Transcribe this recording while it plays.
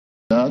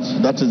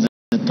That is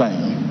the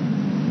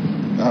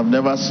time. I've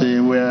never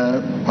seen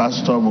where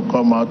pastor will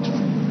come out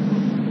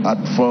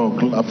at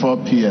 4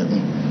 p.m.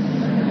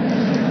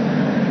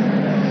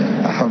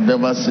 I have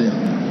never seen.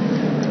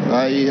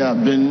 I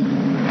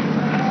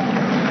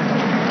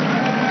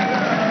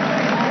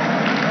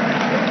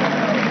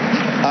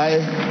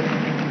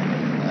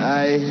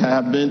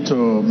have been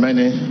to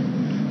many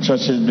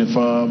churches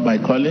before by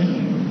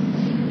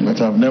calling,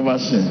 but I've never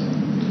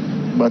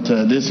seen. But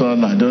this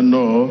one, I don't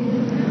know.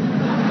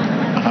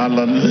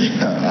 Hallelujah.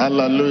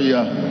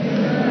 Hallelujah.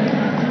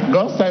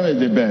 God's time is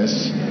the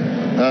best.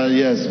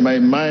 Yes, my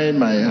mind,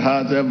 my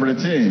heart,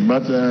 everything.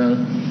 But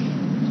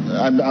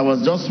I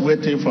was just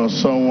waiting for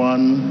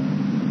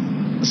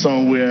someone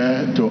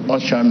somewhere to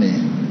usher me.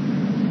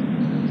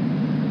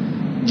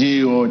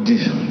 God.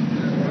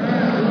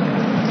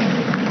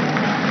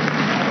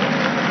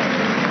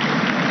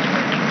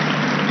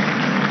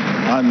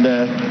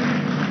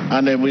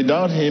 And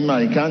without him,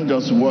 I can't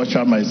just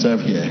usher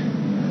myself here.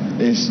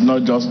 It's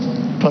not just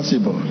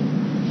possible.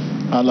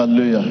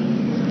 Hallelujah.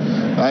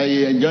 I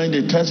enjoy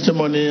the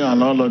testimony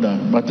and all of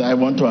that, but I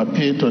want to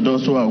appeal to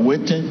those who are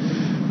waiting.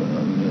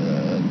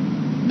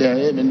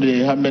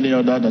 They have many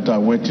others that are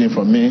waiting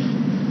for me.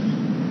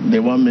 They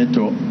want me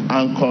to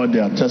anchor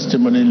their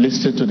testimony,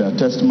 listen to their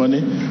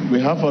testimony. We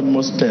have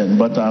almost 10,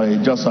 but I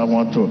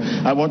want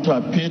to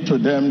appeal to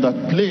them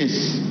that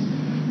please,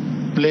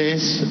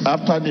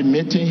 after the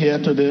meeting here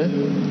today,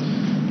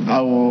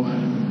 I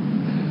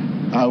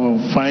will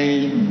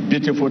find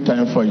beautiful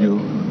time for you.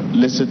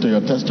 Listen to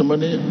your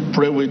testimony,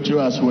 pray with you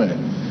as well.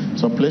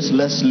 So please,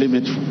 let's leave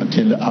it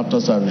until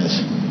after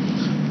service.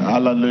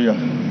 Hallelujah.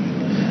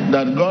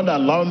 That God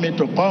allowed me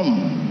to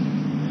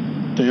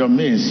come to your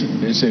midst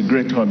is a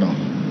great honor.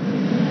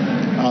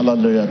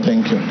 Hallelujah.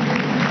 Thank you.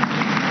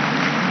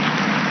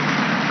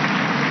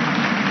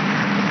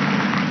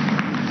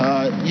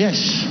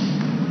 Yes.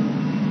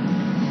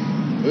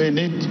 We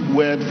need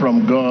word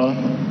from God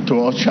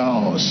to usher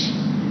us.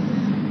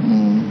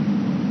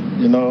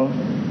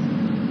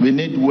 We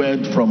need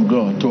word from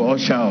God to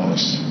usher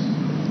us.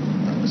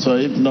 So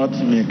if not,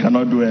 we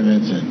cannot do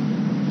anything.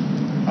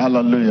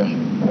 Hallelujah.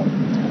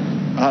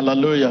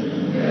 Hallelujah.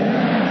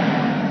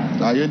 Yeah.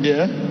 Are you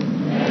there?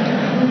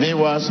 Yeah.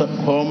 Viewers at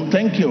home,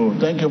 thank you.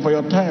 Thank you for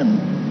your time.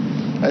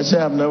 I say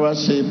I've never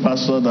seen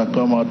pastor that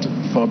come out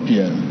 4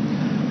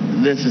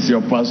 p.m. This is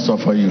your pastor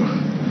for you.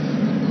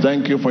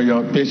 Thank you for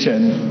your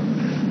patience.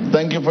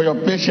 Thank you for your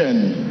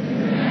patience.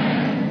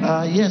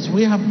 Yes,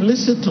 we have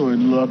listened to a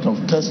lot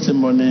of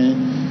testimony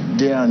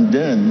there and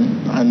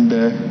then, and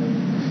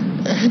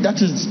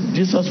that is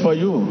Jesus for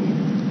you.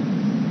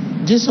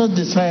 Jesus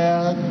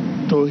desired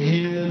to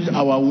heal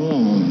our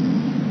wound.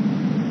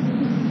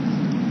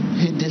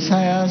 He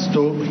desires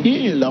to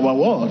heal our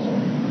what?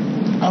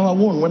 Our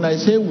wound. When I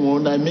say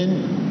wound, I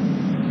mean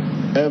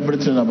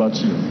everything about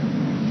you.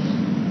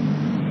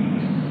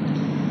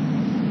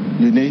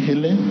 You need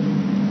healing,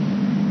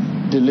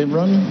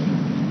 deliverance,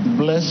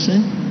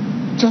 blessing.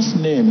 Just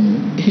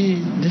name.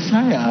 He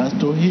desires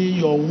to heal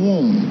your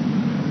wound.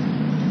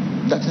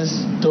 That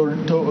is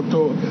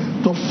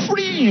to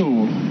free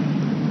you.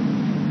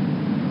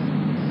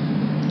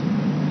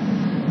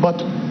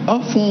 But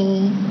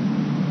often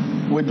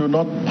we do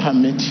not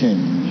permit him.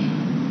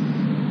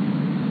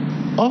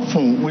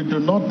 Often we do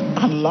not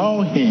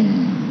allow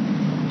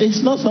him.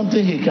 It's not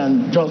something he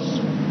can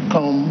just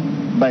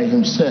come by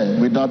himself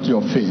without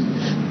your faith.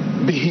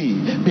 Be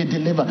healed, be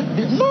delivered.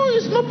 No,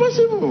 it's not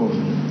possible.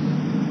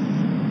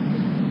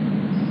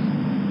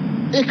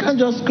 He can't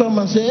just come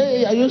and say,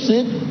 hey, are you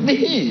sick? Be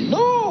healed.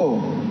 No,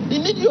 he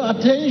needs your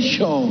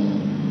attention.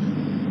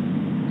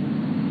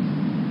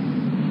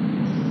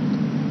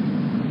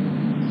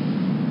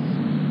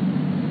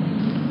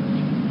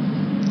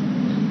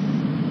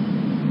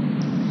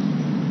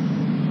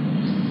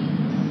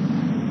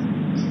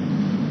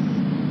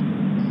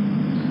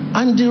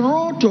 And the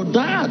road to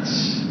that,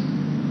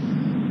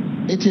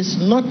 it is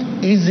not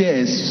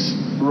easiest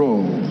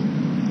road.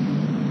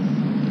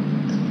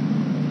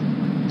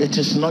 It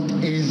is not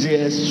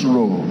easiest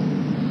road.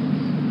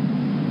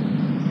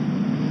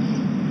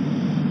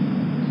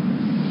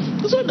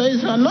 So there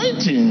is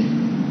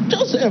anointing,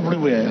 just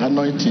everywhere,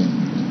 anointing.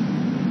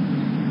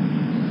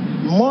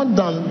 More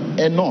than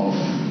enough.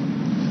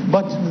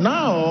 But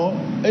now,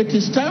 it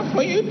is time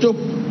for you to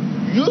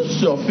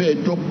use your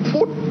faith to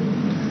put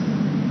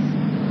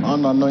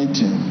on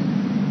anointing.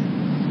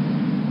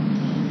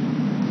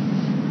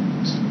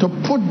 To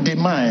put the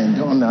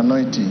mind on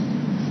anointing.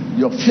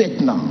 Your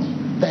faith now.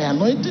 The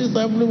anointing is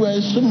everywhere,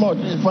 it's so much.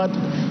 In fact,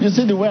 you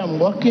see the way I'm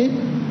walking?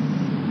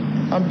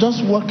 I'm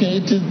just walking.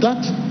 It is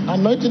that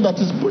anointing that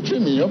is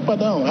pushing me up and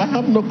down. I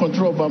have no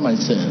control over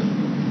myself.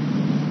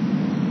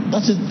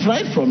 That is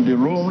right from the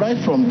room, right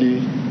from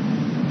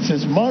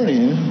since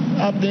morning.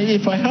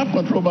 If I have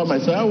control over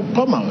myself, I will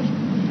come out.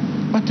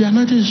 But the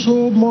anointing is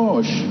so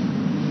much.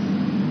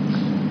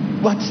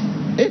 But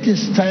it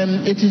is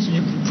time, it is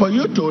for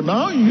you to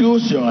now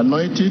use your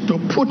anointing to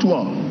put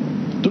what?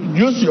 To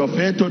use your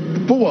faith to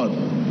put what?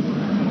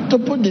 To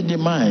put the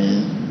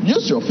mind.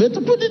 Use your faith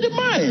to put in the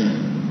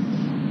mind.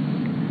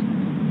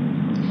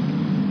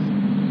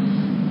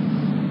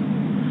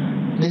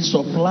 The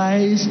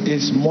supplies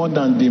is more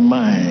than the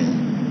mind.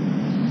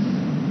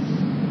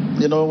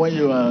 You know, when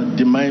you are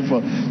demanding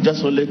for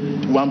just only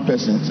one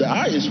person, say,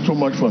 it's too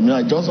much for me.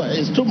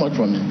 It's too much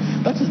for me.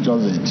 That is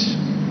just it.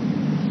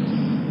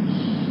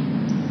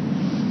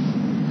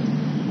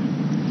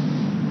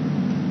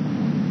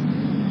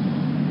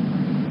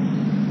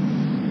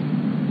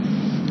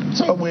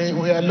 So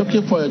we are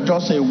looking for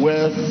just a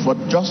word for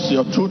just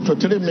your 2 to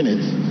 3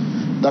 minutes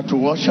that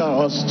will usher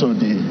us to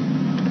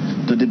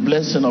the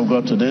blessing of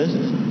God today.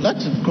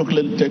 Let's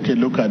quickly take a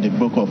look at the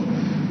book of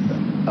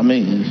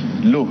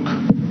Luke.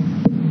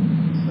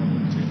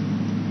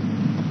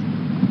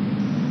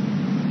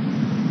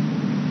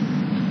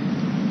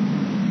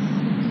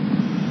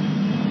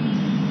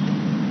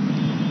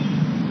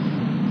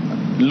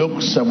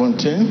 Luke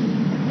 17.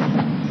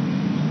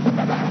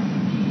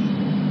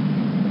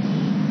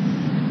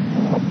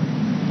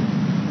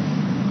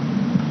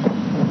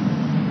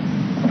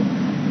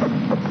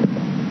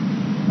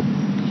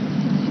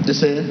 They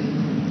say,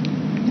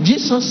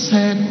 Jesus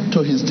said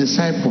to his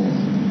disciples,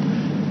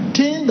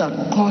 things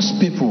that cause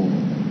people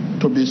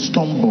to be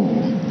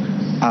stumbled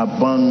are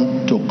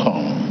bound to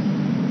come.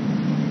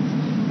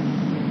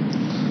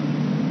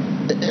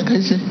 Can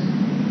you see?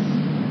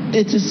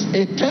 It is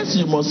a text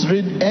you must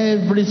read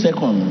every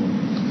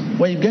second.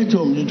 When you get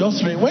home, you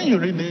just read. When you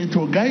read it, it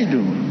will guide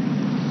you.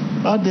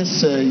 All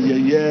this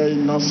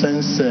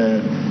nonsense,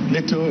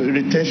 little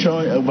irritation,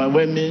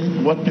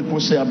 overwhelming, what people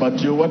say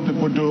about you, what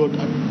people do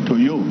to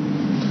you.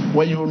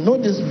 When you know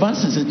these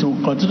verses, it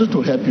will continue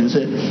to help you.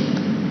 Say,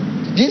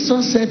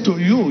 Jesus said to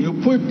you, you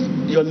put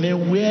your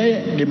name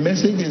where the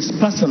message is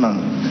personal.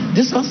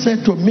 Jesus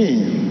said to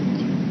me,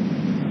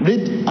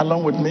 read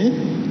along with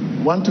me.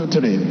 1, 2,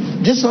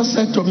 3. Jesus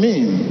said to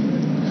me,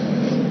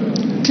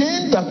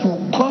 things that will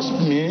cause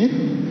me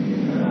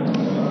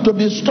to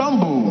be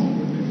stumbled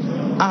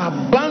are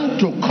bound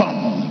to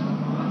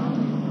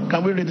come.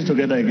 Can we read it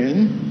together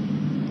again?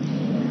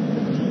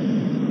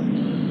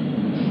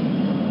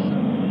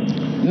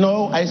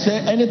 No, I say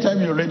anytime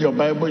you read your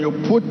Bible, you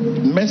put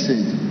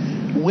message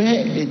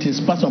where it is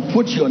personal.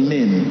 Put your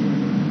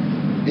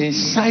name.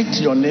 Cite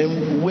your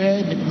name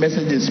where the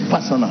message is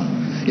personal.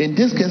 In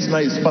this case now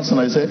it's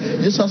personal.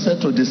 Jesus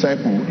said to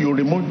disciple, you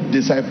remove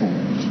disciple,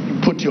 you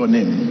put your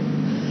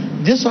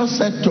name. Jesus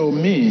said to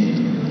me,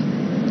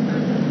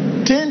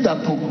 things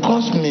that will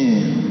cause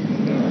me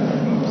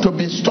to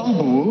be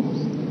stumbled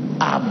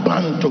are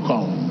bound to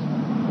come.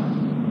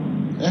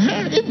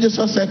 If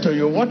Jesus said to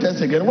you, what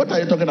else again? What are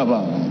you talking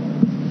about?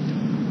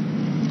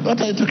 What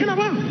are you talking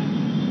about?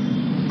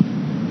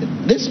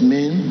 This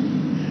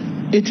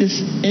means it is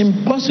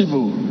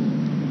impossible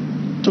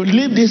to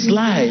live this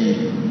life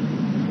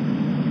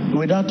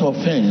without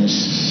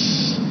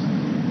offense.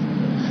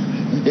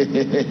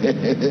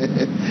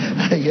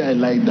 Yeah, I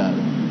like that.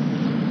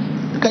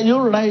 Can you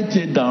write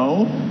it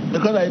down?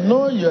 Because I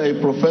know you are a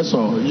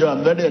professor, you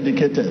are very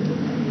educated.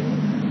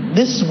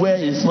 This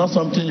way is not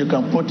something you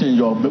can put in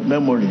your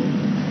memory.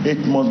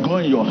 It must go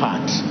in your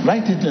heart.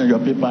 Write it in your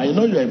paper. I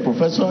know you are a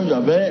professor, you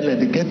are very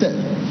educated.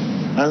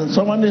 And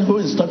someone who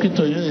is talking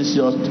to you is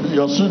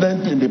your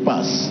student in the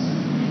past.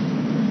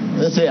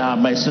 They say,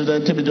 my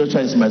student, TB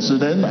Joshua is my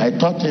student. I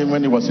taught him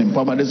when he was in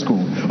primary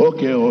school.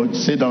 Okay,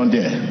 sit down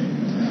there.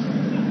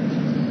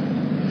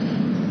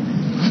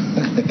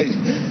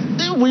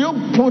 Will you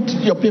put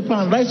your paper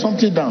and write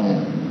something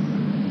down?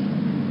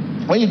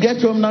 When you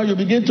get home now, you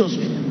begin to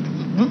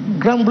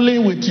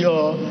grumbling with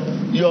your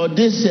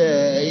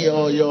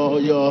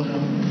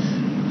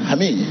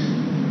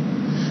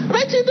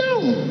write it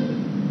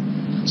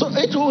down. So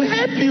it will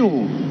help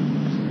you.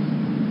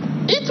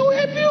 It will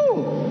help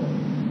you.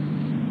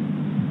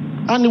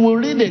 And we'll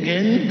read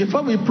again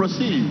before we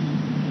proceed.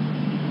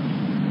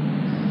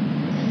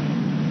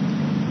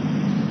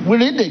 We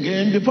read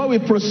again before we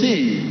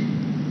proceed.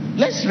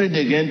 Let's read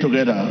again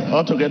together.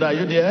 All together, are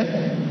you there?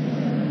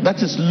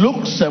 That is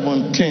Luke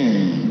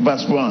 17,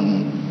 verse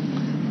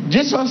 1.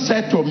 Jesus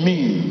said to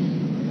me,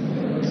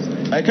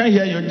 I can't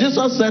hear you.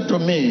 Jesus said to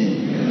me,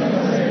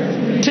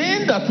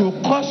 things that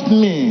will cause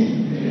me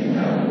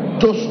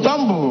to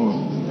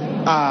stumble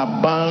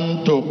are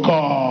bound to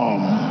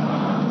come.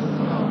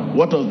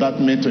 What does that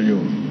mean to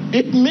you?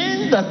 It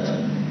means that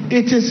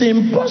it is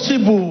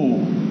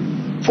impossible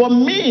for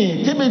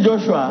me, TB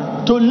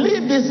Joshua, to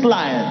live this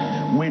life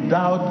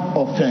without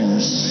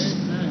offense.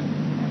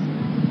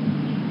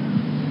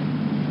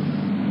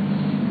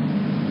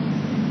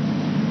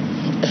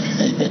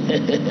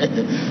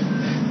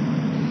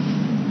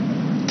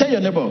 Tell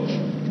your neighbor,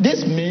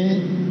 this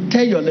means,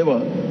 tell your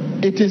neighbor,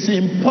 it is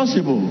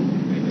impossible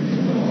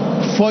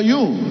for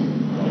you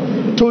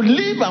to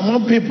live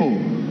among people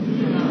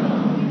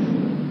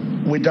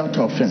without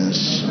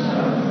offense.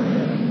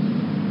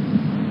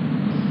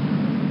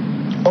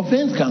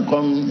 Offense can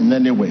come in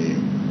any way,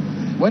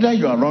 whether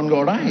you are wrong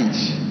or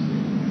right.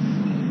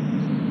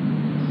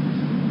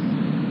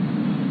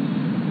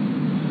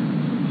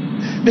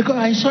 Because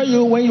I saw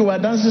you when you were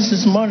dancing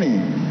this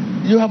morning.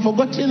 You have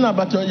forgotten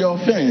about your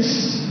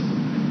offense.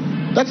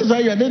 That is why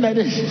you are doing like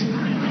this.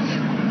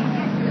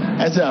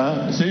 I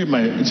said, see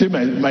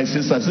my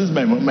sister, this is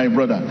my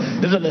brother.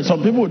 He said,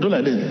 some people will do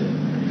like this.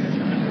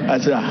 I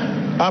said,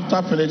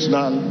 after finish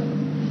now,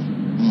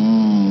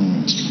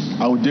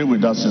 I will deal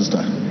with that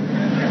sister.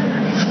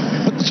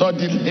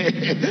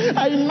 Suddenly,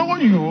 I know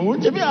you.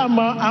 I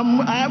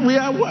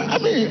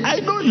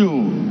know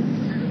you.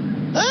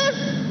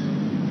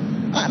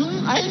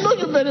 I know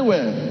you very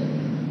well.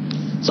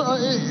 So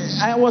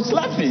I was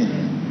laughing.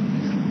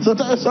 So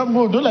some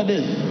will do like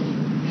this.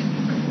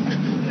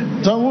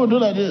 Some will do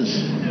like this.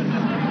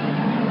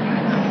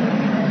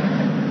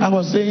 I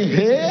was saying,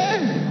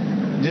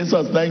 hey,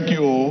 Jesus, thank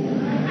you.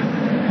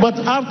 But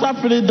after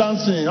finish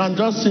dancing and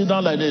just sit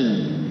down like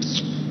this,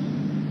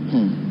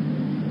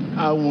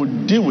 I will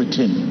deal with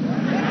him.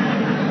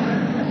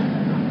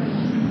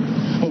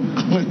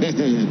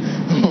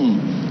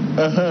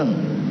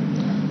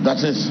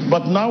 That is.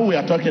 But now we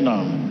are talking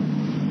now.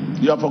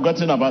 You have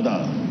forgotten about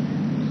that.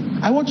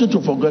 I want you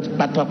to forget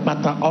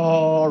pata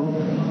all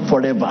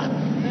forever.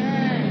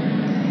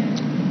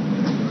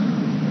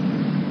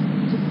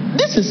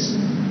 This is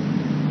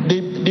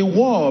the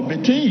war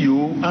between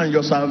you and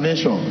your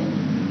salvation.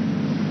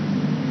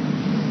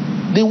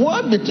 The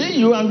war between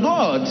you and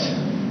God.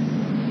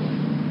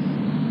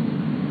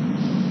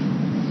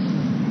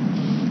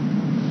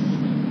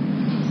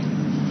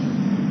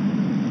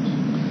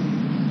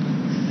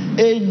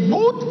 A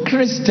good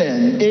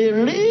Christian, a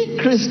real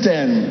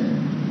Christian,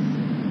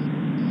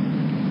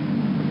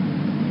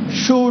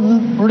 should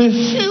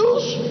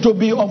refuse to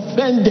be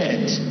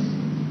offended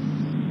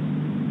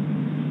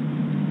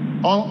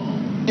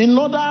in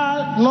order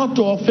not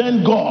to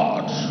offend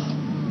God.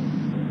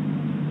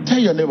 Tell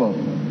your neighbor,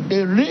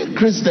 a real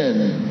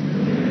Christian,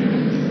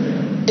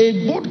 a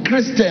good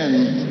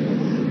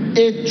Christian,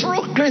 a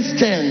true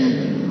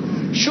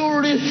Christian should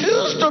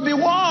refuse to be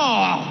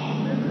war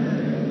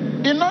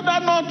in order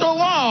not to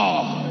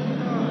war.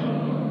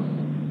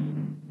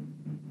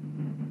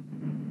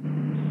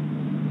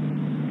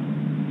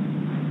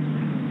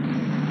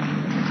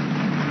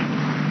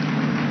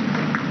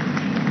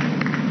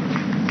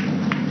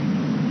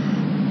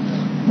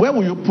 Where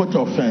will you put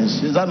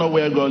offense? Is that not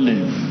where God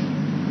lives?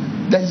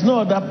 There is no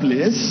other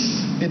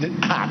place in the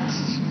heart.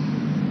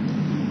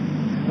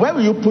 Where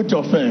will you put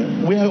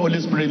offense? Where Holy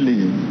Spirit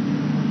lives?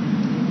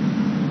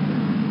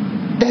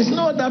 There's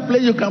no other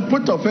place you can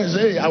put offense.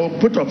 Hey, I will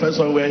put offense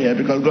somewhere here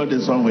because God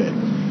is somewhere.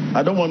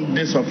 I don't want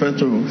this offense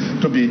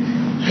to be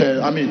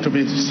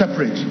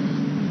separate.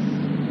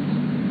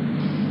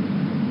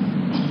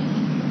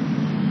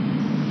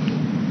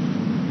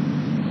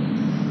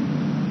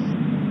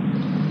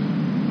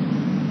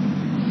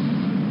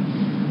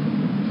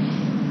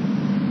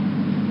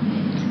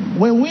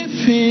 When we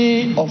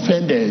feel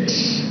offended,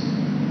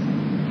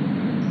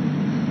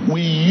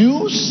 we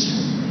use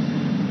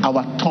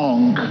our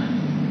tongue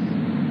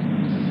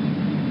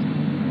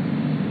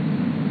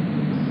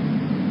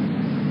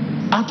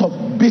out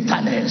of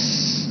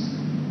bitterness,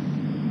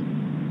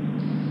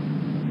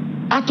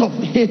 out of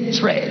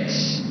hatred,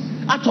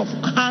 out of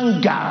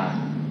anger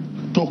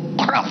to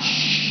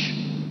crush.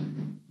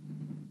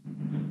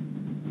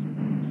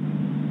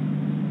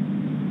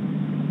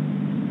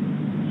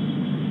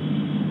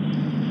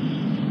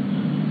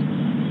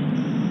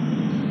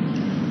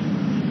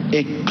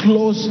 A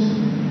close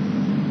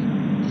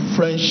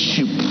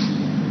friendship,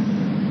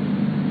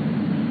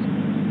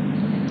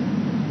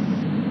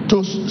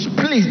 to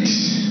split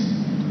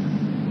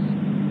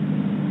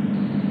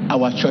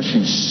our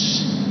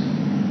churches,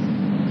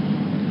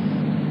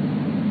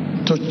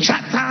 to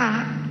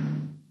shatter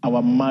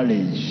our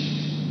marriage,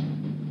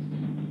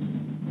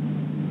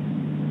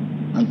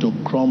 and to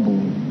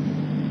crumble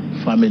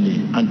family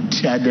and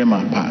tear them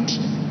apart.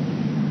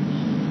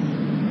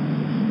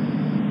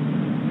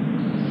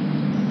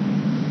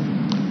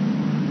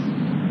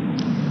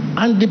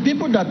 And the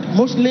people that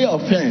mostly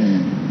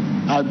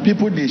offend are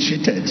people they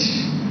cheated.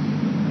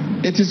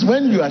 It is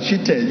when you are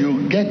cheated,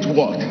 you get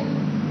what?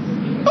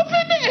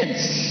 Offended.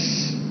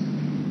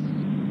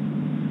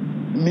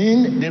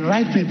 Mean the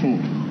right people,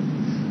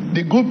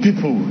 the good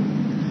people,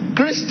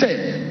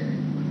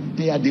 Christian,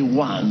 they are the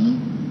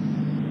one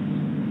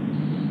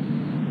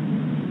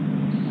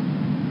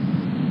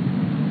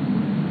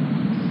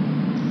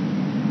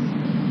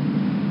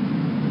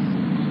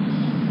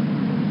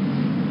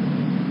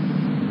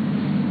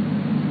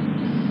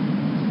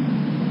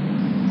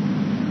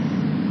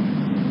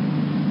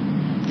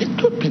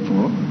good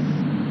people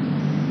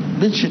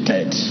being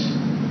cheated,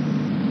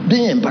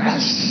 being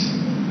embarrassed.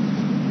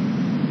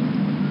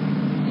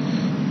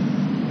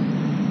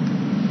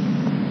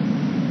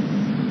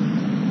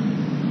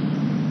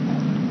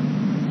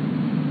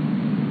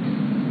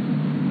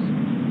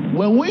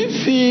 When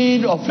we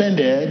feel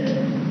offended,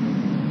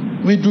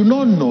 we do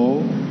not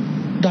know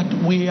that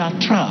we are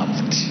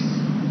trapped.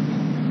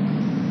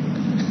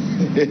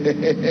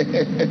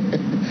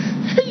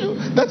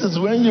 That is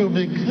when you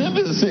begin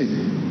to say,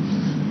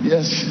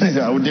 yes,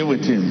 I will deal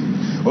with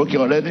him. Okay,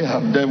 already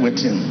have dealt with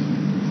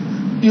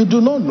him. You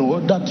do not know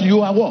that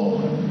you are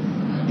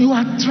what? You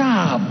are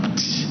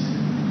trapped.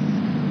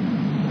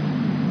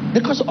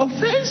 Because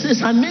offense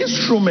is an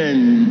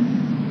instrument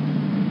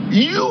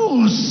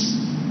used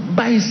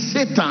by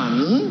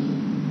Satan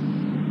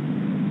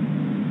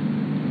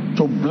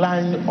to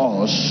blind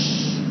us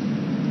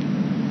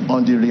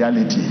on the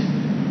reality.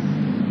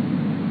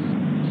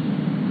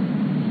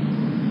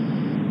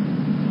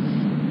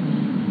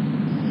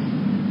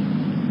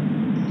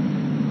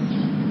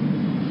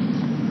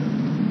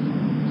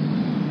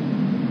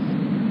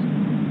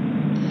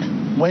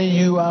 When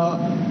you are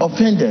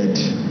offended,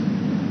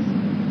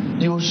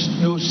 you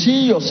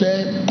see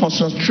yourself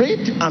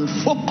concentrate and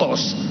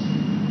focus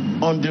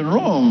on the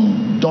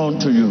wrong done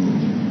to you,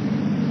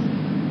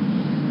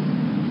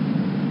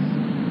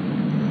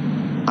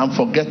 and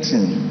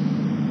forgetting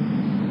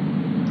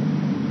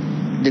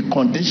the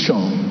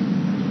condition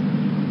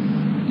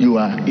you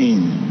are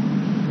in.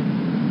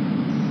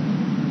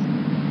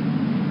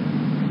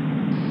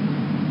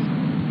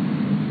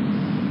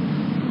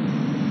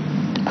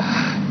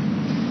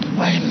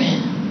 Why me?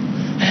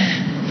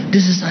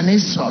 This is an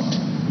insult.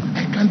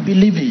 I can't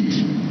believe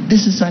it.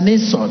 This is an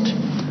insult.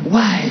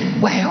 Why?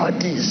 Why all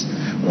this?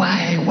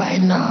 Why? Why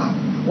now?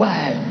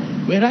 Why?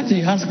 Whereas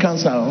he has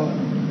cancer,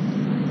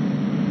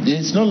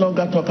 he's no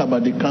longer talking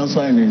about the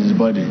cancer in his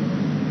body.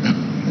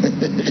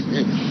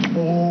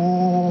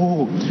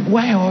 Oh,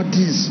 why all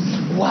this?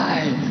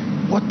 Why?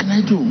 What can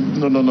I do?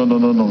 No.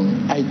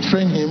 I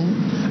trained him.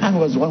 I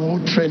was one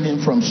who trained him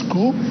from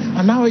school,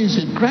 and now he's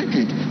a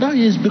graduate. Now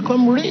he's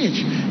become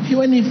rich.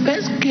 When he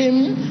first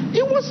came,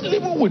 he was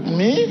living with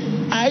me.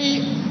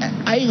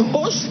 I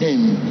host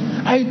him.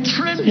 I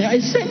trained him. I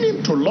sent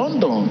him to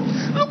London.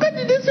 Look at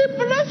this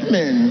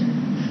embarrassment.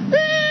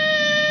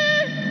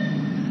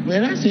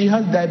 Whereas he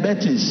has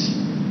diabetes.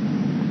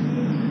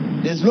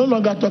 He's no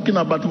longer talking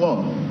about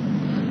war.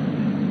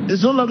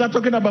 He's no longer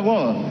talking about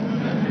war.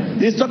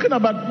 He's talking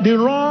about the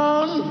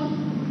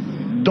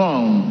wrong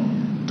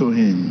done to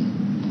him.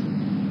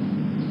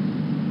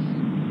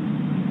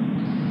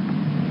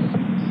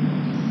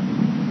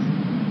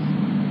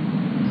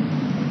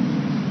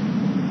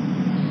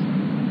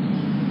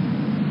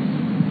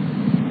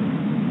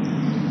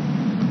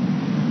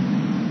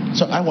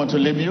 So I want to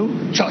leave you,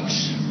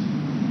 church,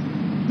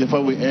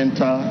 before we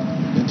enter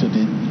into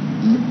the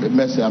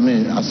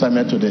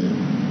assignment today.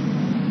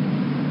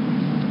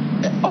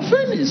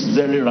 Offense is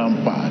very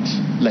rampant,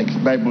 like the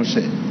Bible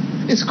said.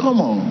 It's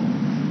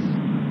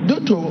common due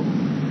to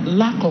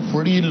lack of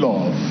real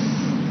love.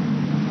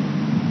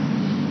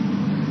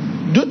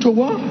 Due to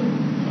what?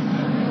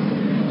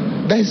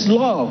 There is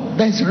love.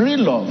 There is real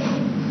love.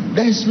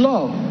 There is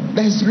love.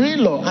 There is real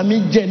love.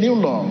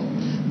 Genuine love.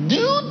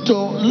 Due to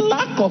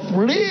lack of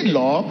real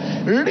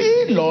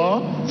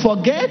love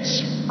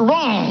forgets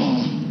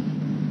wrong.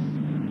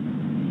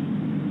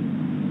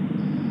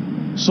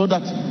 So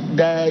that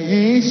there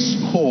is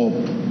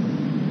hope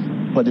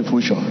for the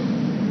future.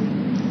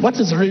 What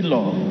is real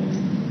love?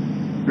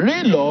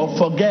 Real love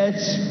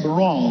forgets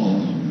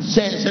wrong.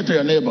 Say to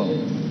your neighbor.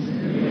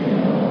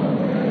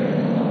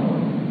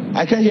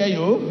 I can hear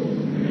you.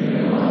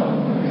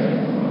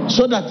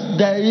 So that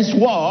there is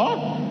what?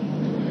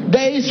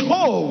 There is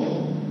hope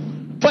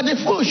for the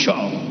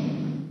future.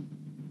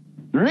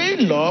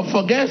 Real love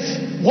forgets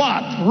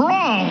what?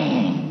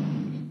 Wrong.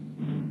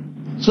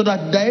 So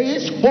that there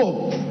is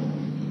hope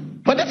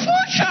for the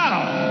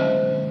future.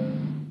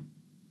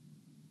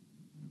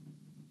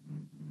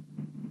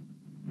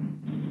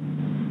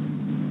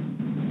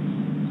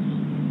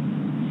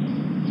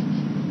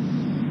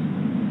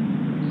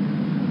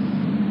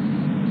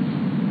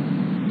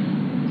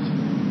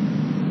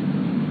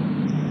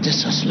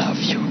 Jesus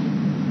loves you.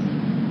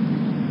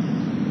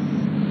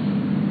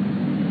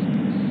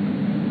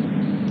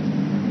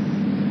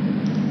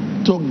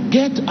 To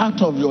get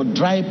out of your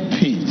dry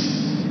pit,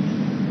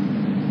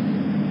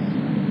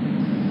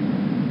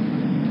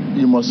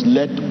 you must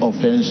let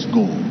offense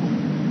go.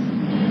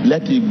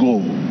 Let it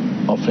go,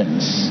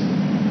 offense.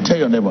 Tell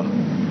your neighbor.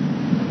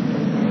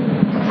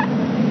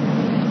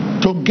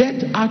 To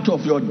get out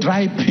of your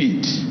dry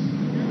pit,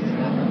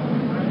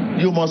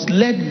 you must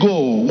let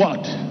go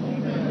what?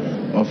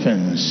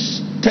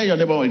 Offense. Tell your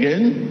neighbor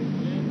again.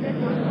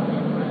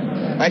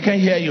 I can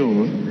hear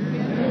you.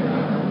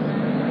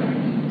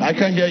 I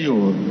can hear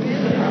you.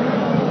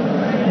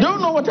 Do you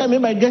know what I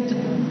mean by get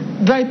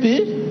dry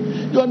pit?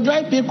 Your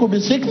dry pit could be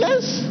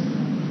sickness.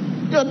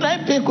 Your dry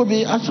pit could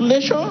be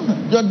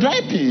isolation. Your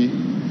dry pit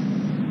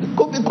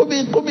could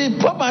be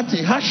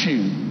poverty,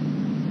 hardship.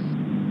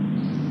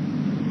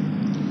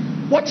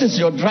 What is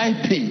your dry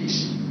pit?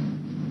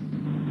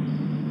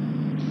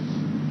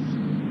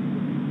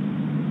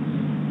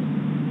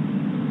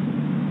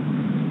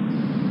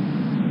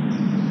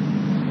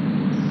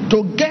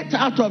 To get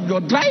out of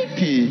your dry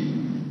pit,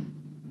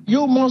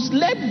 you must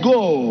let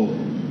go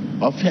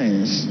of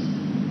offense.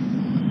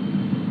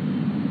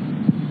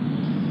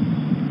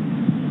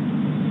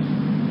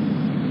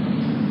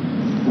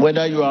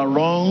 Whether you are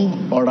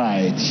wrong or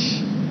right.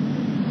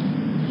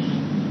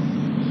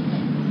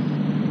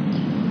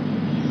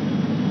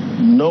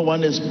 No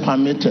one is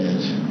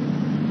permitted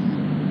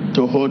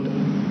to hold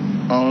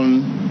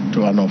on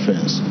to an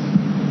offense.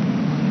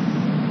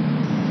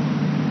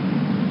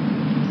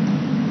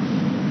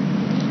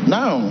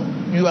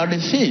 Now, you are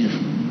received,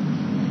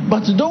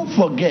 but don't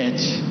forget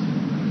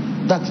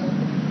that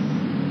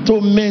to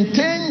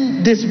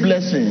maintain this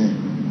blessing,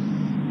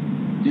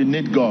 you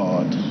need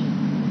God.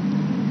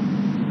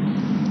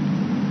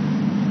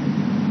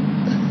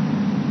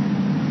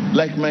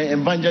 Like my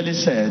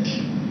evangelist said,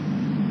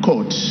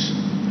 quote,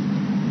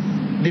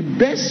 the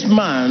best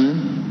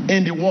man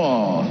in the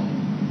world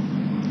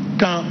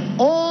can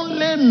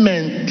only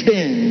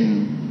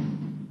maintain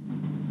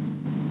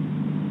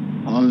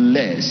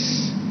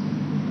unless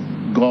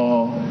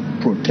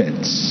God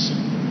protects.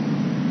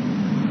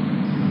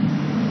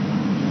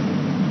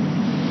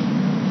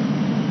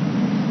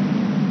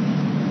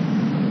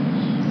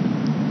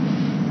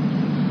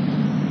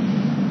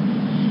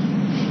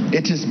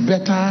 It is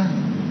better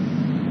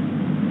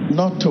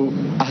not to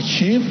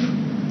achieve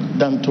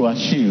than to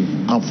achieve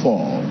and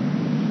fall.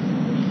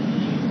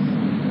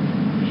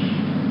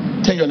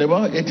 Tell your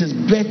neighbor, it is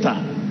better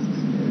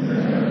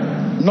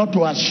not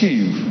to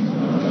achieve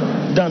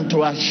than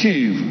to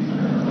achieve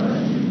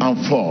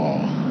and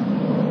fall.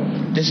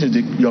 This is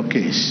your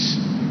case.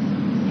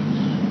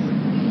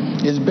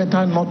 It's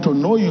better not to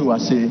know you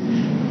as a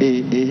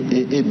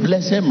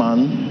blessed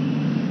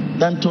man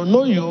than to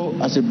know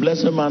you as a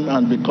blessed man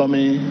and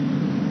becoming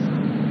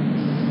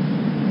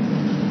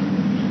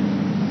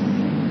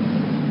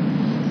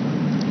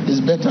it's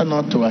better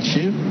not to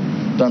achieve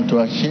than to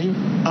achieve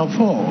and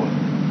fall.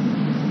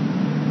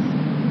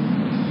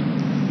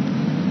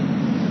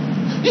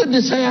 You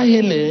desire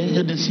healing,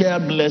 you desire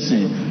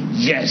blessing.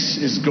 Yes,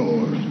 it's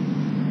good.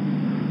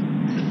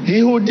 He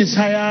who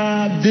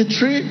desires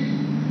victory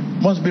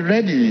must be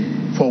ready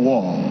for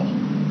war.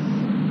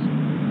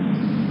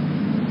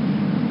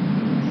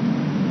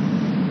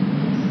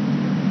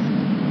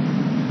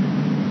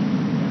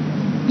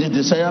 You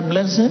desire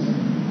blessing,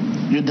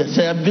 you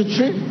desire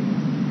victory,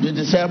 you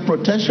desire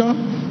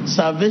protection,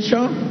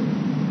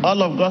 salvation,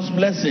 all of God's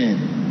blessing.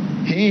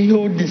 He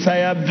who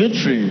desires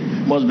victory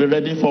must be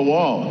ready for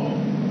war.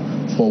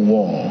 For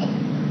war.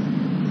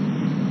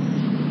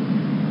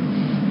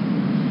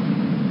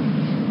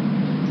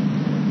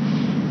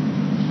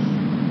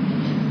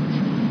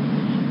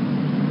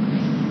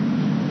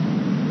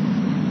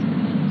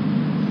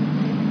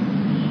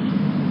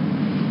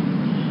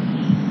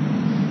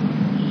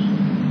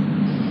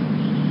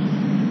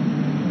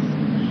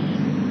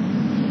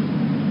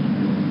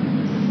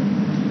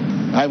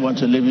 I want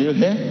to leave you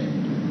here.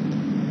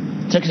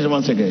 Take it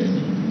once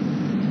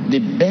again. The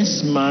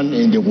best man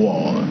in the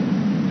world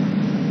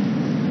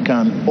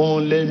can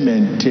only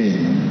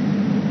maintain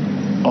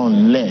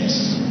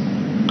unless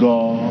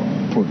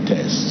God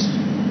protests.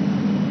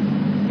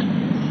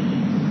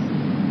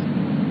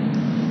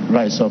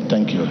 Rise up.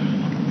 Thank you.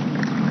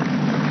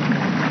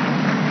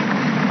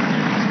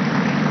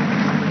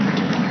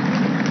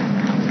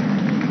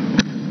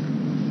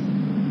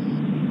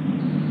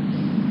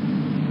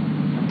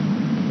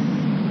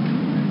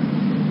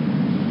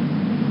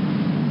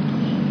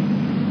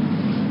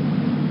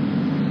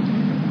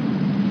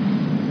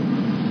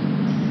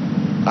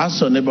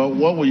 Ask your neighbor,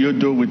 what will you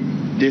do with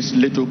this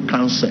little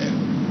counsel?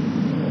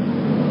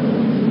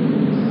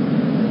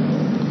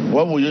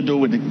 What will you do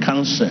with the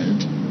counsel?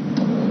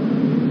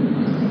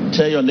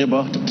 Tell your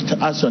neighbor,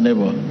 ask your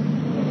neighbor.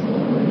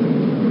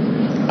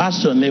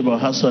 Ask your neighbor,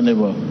 ask your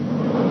neighbor.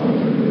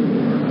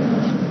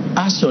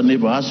 Ask your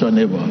neighbor, ask your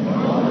neighbor.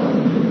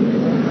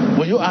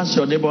 Will you ask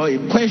your neighbor a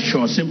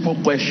question, a simple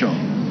question?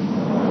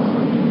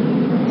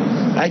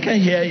 I can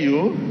hear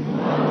you.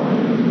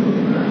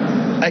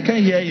 I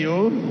can hear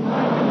you.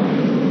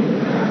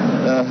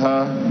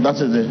 That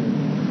is it.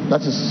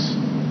 That is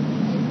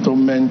to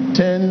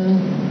maintain.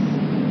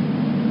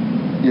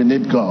 You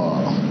need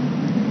God.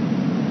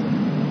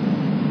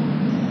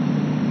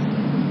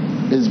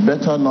 It's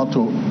better not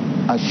to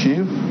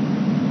achieve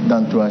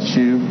than to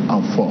achieve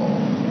and fall.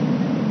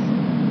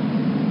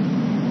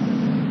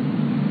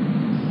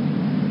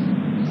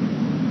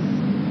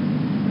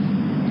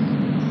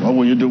 What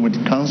will you do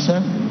with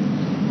cancer?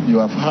 You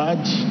have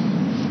heard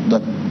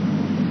that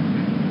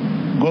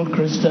good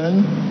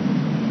Christian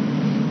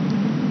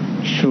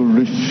should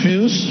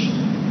refuse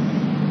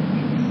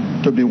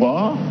to be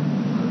what?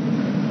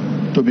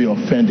 To be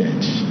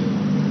offended.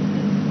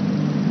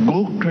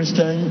 Good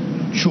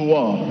Christian should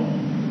what?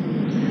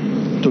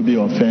 To be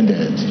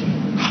offended.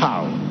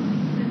 How?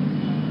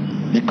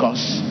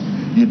 Because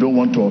you don't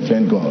want to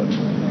offend God.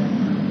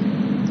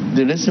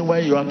 The reason why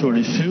you have to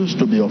refuse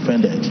to be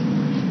offended,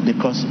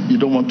 because you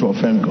don't want to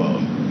offend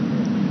God.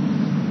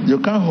 You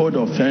can't hold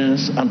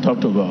offense and talk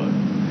to God.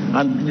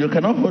 And you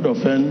cannot hold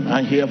offense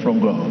and hear from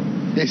God.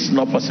 It's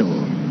not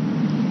possible.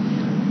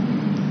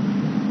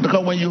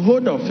 Because when you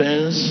hold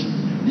offense,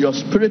 your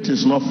spirit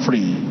is not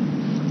free.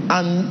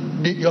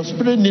 And your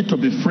spirit needs to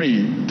be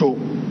free to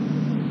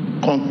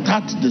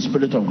contact the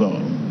Spirit of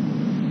God.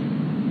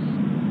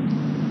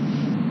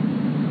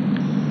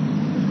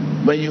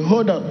 When you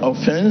hold an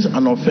offense,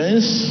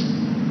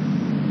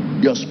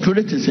 your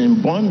spirit is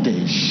in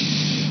bondage.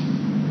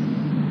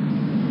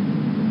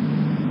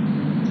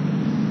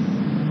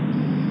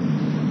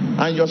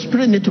 And your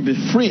spirit needs to be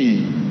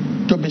free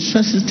to be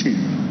sensitive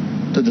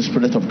to the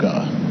Spirit of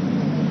God.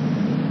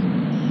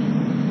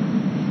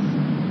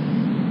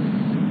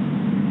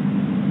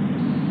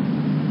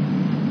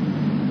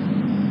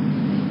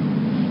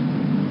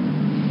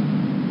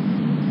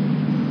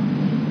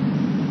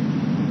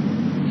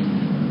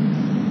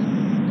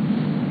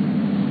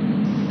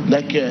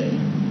 Like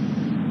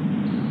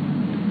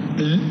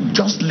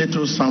just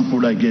little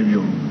sample I gave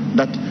you,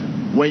 that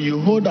when you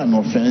hold an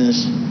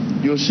offense,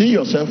 you see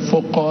yourself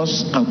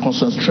focus and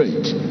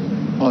concentrate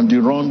on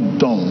the wrong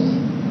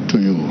done to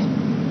you,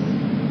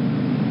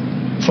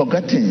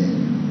 forgetting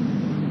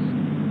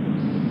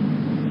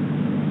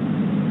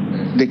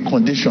the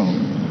condition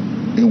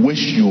in which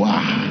you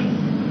are.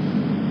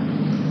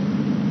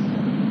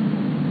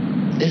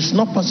 It's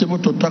not possible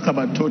to talk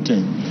about two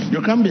things.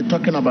 You can't be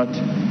talking about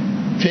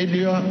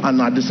failure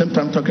and at the same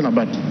time talking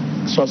about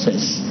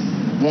success.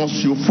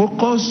 Once you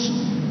focus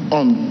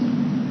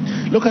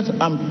on, look at,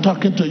 I'm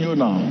talking to you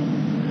now.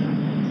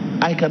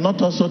 I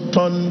cannot also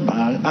turn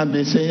back and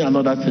be saying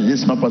another thing.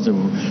 It's not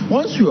possible.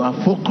 Once you are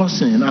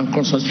focusing and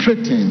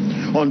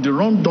concentrating on the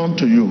wrong done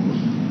to you,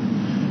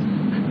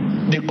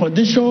 the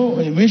condition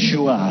in which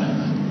you are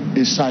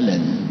is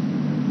silent.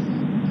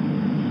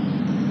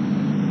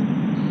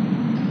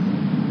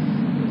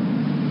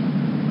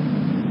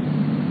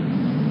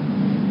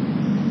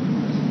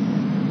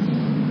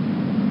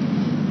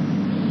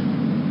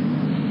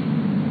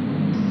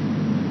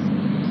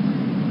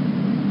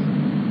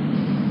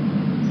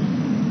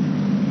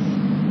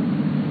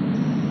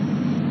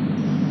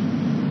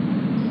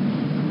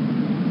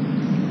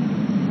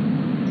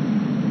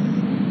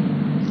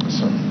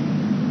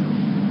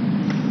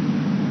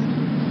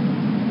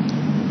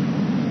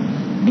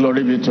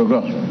 Glory be to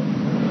God.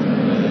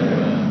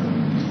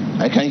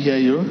 I can't hear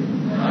you.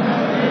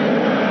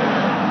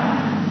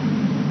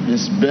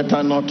 It's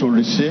better not to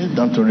receive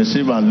than to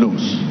receive and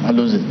lose. I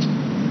lose it.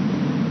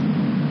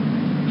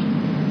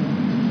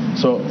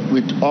 So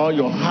with all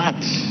your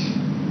heart,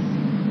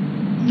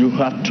 you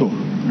have to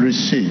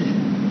receive.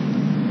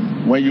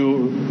 When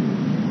you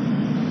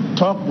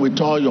talk with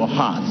all your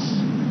heart,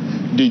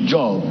 the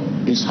job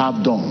is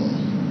half done.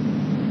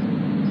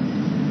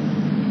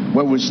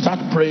 When we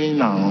start praying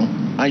now,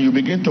 and you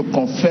begin to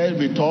confess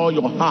with all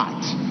your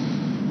heart,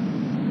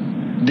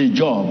 the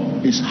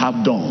job is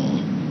half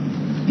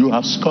done. You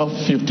have scored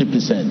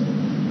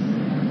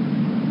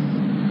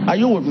 50%. Are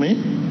you with me?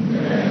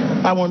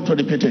 Yes. I want to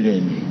repeat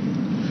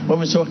again. When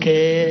we say,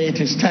 okay, it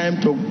is time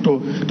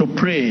to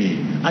pray,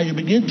 and you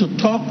begin to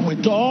talk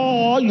with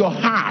all your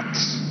heart,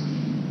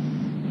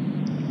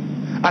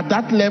 at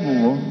that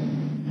level,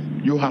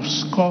 you have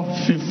scored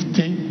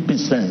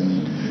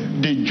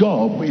 50%. The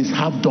job is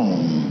half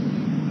done.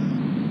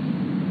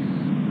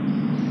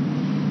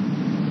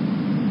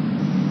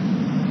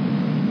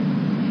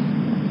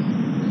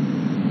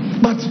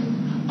 But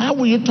how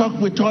will you talk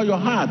with all your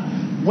heart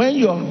when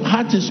your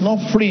heart is not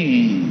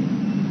free?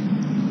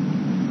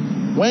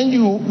 When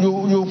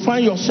you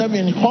find yourself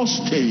in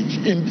hostage,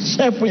 in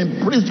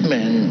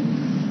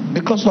self-imprisonment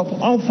because of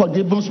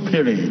unforgiving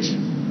spirit.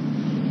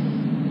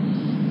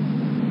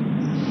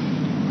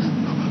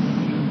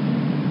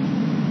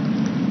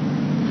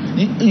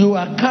 You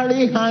are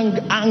carrying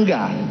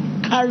anger,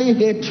 carry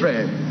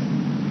hatred,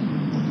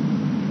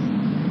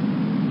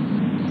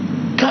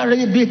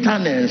 carry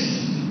bitterness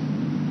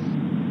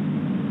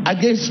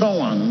against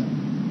someone.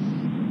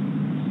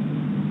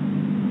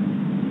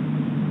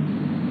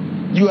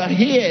 You are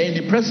here in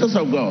the presence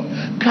of God.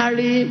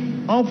 Carry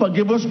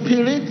unforgiving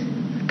spirit,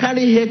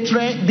 carry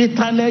hatred,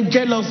 bitterness,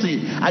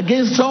 jealousy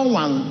against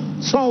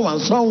someone,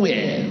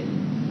 somewhere.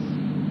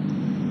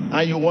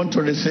 And you want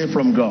to receive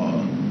from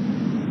God.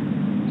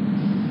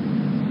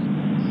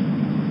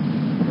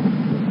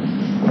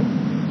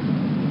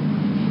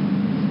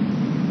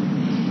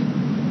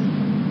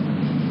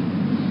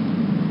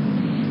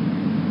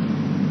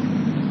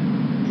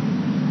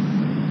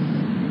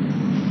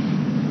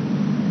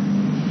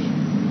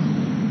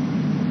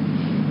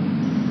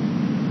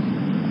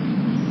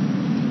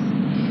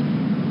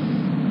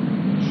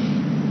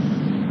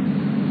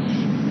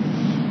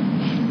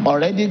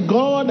 Already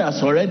God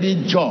has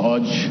already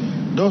judged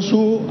those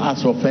who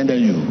has offended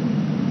you.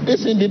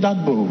 It's in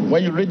that book.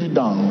 When you read it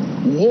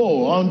down,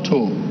 woe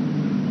unto.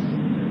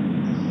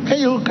 Can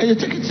you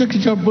take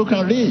your book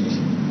and read?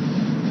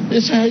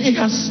 It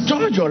has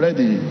judged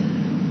already.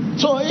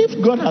 So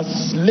if God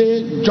has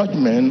laid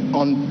judgment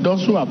on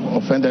those who have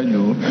offended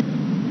you,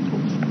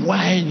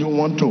 why you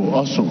want to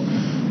also?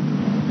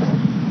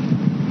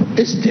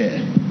 It's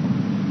there.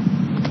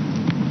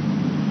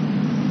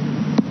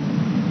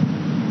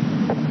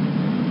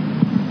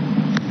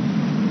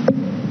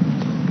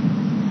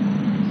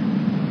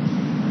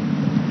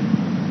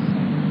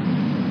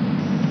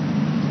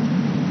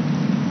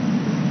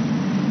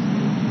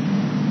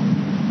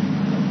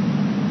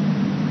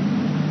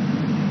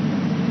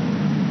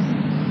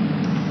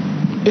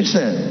 He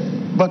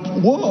said, but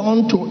woe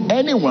unto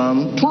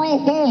anyone through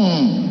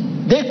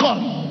whom they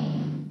come.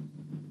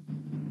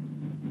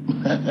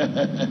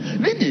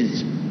 Read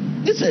it.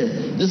 He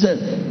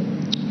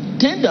said,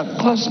 things that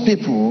cause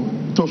people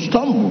to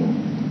stumble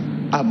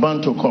are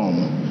bound to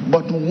come.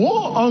 But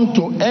woe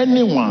unto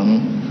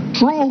anyone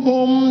through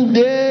whom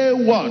they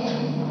what?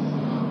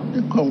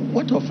 They come.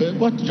 What offense?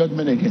 What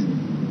judgment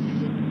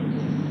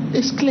again?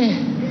 It's clear.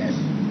 Yes.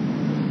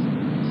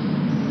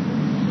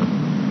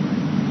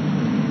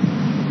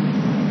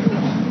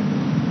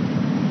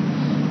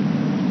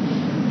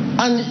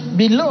 And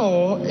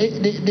below,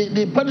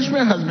 the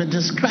punishment has been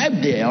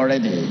described there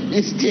already.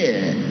 It's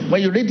there.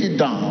 When you read it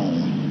down.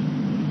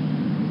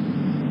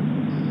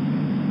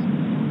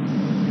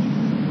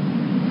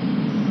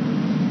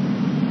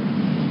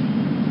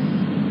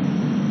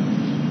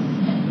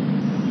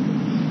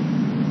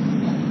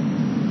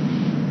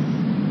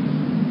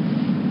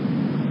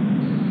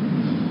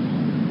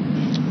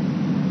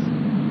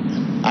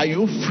 Are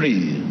you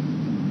free?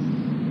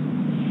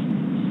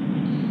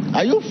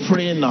 Are you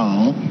free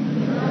now?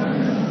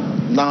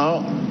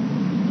 Now,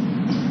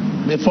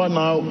 before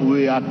now,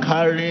 we are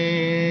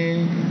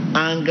carrying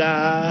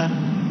anger,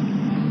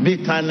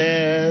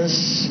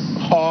 bitterness,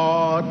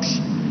 hurt,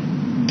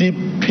 deep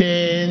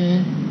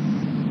pain,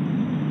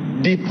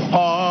 deep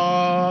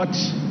hurt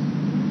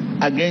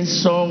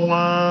against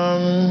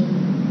someone.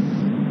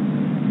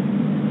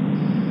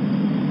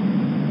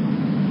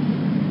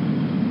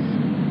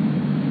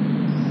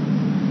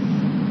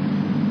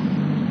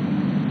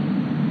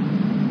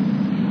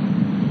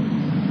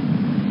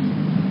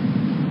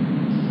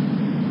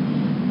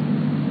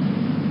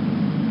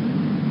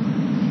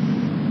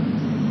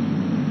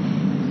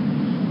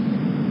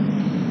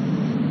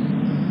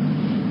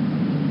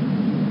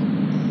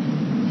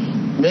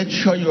 Make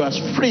sure you are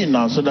free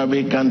now so that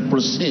we can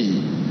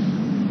proceed.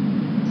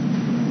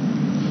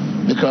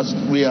 Because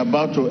we are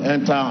about to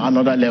enter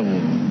another level.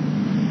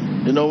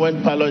 You know,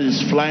 when pilot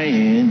is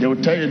flying, they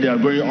will tell you they are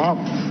going up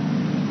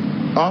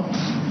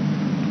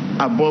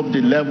above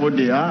the level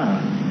they are.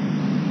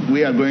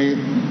 We are going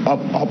up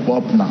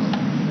now.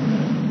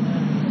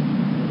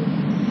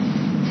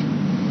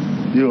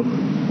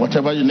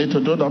 Whatever you need to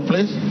do that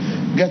place,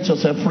 get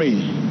yourself free.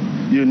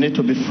 You need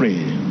to be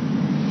free.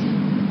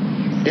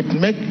 It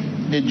makes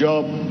the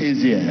job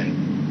easier.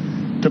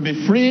 To be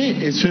free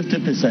is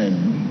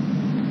 50%.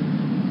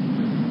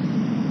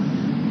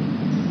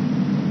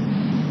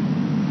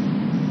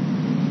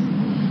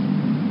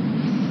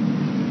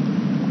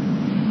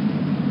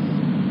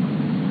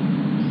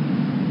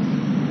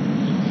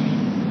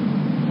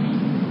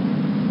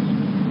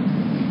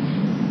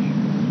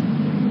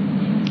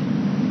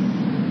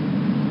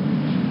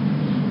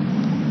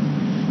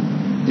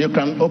 You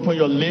can open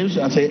your lips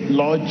and say,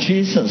 Lord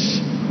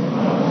Jesus,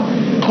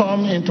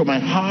 come into my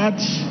heart.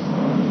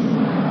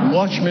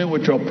 Wash me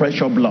with your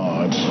precious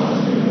blood.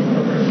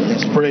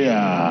 It's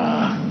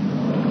prayer.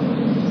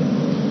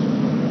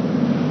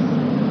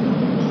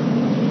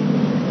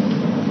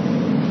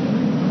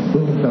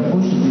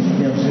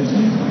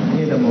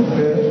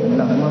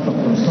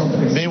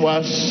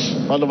 Viewers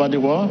all over the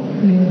world,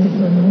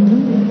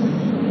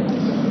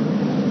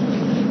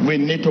 we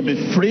need to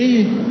be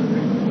free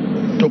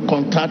to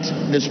contact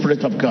the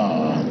Spirit of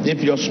God.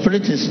 If your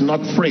spirit is not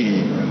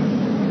free,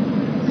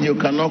 you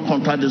cannot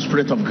contact the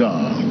Spirit of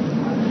God.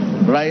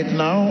 Right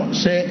now,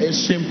 say a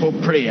simple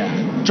prayer.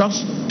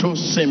 Just too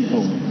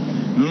simple.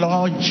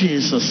 Lord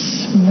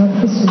Jesus,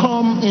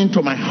 come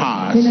into my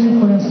heart.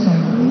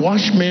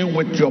 Wash me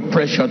with your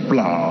precious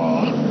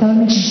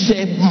blood.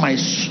 Save my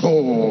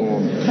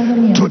soul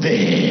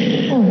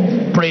today.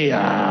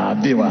 Prayer,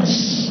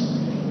 viewers.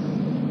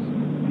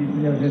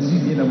 Seigneur Jésus,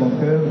 viens dans mon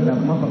cœur,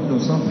 lave-moi par ton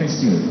sang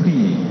précieux.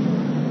 Priez.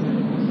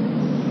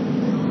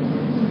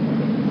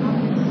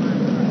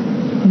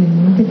 El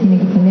inmigrante tiene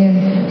que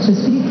tener su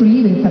espíritu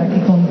libre para que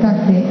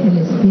contacte el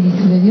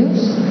Espíritu de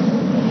Dios.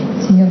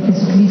 Señor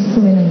Jesucristo,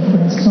 ven a mi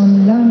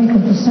corazón, lávame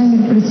con tu sangre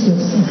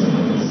preciosa.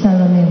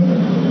 Sálvame.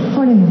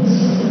 Oremos.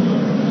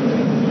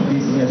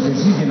 Seigneur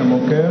Jésus, viens dans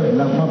mon cœur,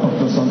 lave-moi par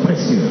ton sang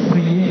précieux.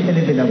 Priez et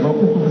levez la voix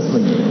pour que vous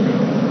soyez.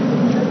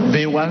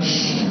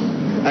 Viewers,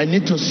 I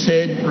need to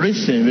say,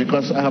 listen,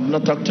 because I have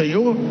not talked to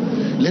you.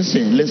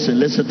 Listen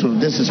to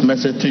this is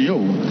message to you.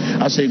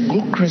 As a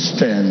good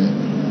Christian,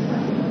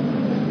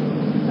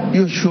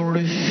 you should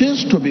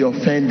refuse to be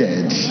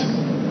offended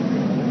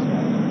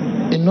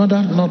in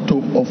order not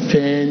to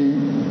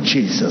offend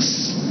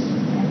Jesus.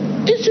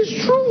 It is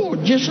true.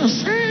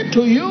 Jesus said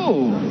to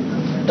you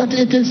that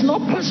it is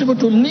not possible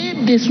to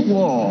leave this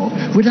world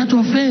without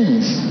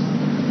offense.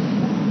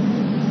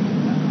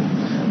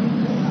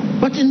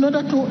 But in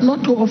order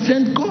not to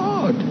offend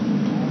God,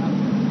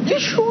 you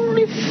should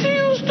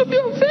refuse to be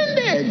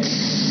offended.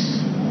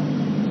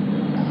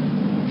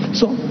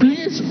 So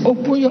please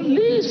open your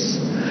lips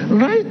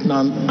right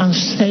now and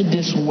say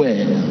this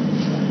word.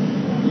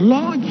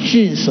 Lord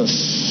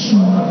Jesus.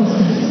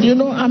 You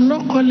know, I'm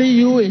not calling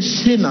you a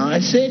sinner.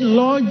 I say,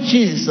 Lord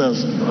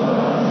Jesus,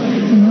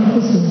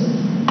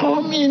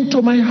 come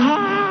into my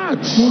heart.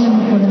 heart. Ven a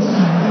mi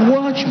corazón.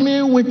 Wash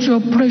me with your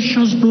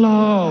precious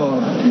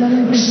blood.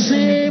 Lávame con tu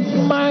Save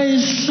sangre my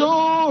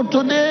soul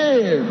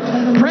today.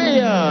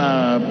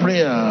 Prayer,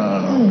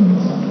 prayer.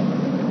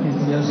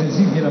 Seigneur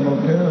Jésus, viens dans mon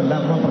cœur,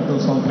 lave-moi par ton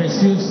sang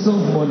précieux,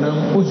 sauve mon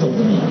âme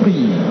aujourd'hui.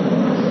 Priez.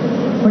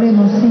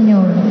 Oremos,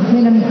 Señor,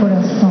 ven a mi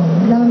corazón,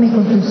 lávame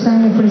con tu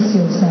sangre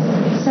preciosa,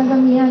 salva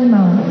mi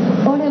alma.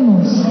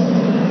 Oremos.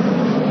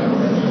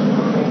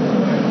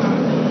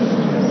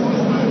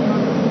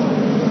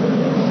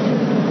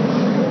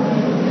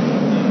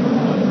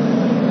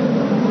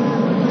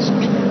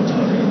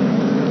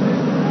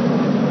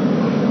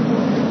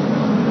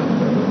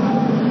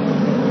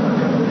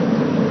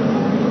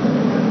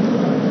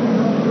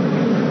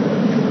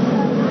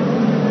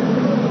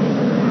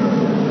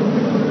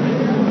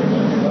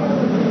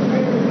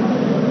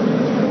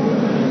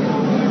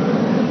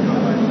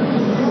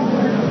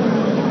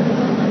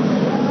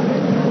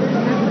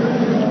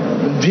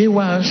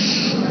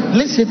 Viewers,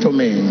 listen to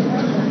me.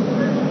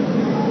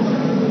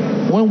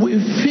 When we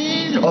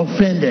feel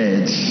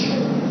offended,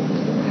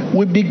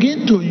 we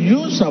begin to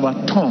use our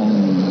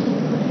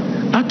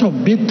tongue out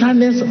of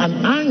bitterness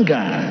and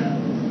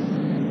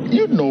anger.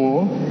 You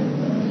know,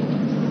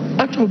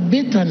 out of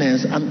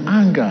bitterness and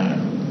anger,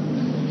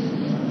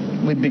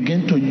 we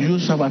begin to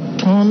use our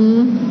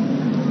tongue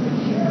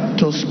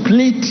to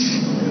split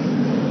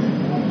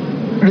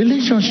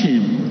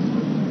relationship,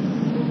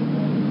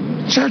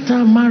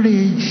 shatter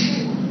marriage,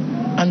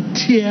 and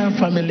tear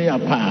family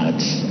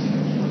apart.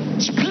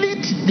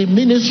 Split the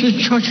ministry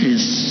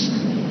churches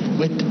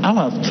with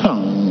our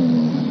tongue.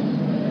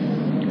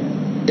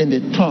 In the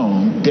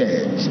tongue,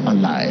 death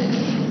and life.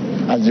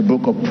 As the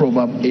book of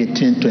Proverbs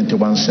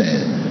 18:21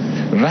 said.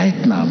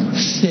 Right now,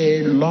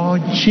 say,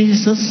 Lord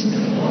Jesus,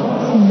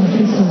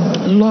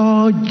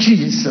 Lord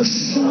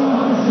Jesus,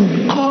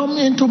 come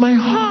into my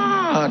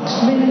heart.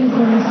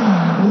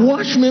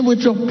 Wash me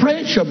with your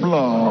precious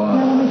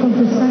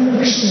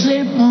blood.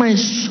 Save my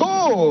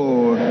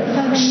soul.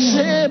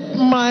 Save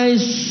my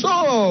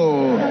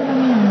soul.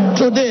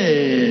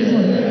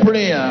 Today,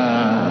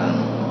 prayer.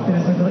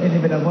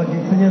 Élevez la voix,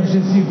 dites, Seigneur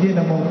Jésus, viens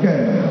dans mon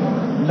cœur.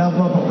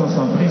 Lave-moi par ton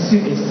sang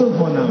précieux et sauve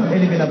mon âme.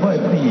 Élevez la voix et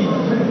priez.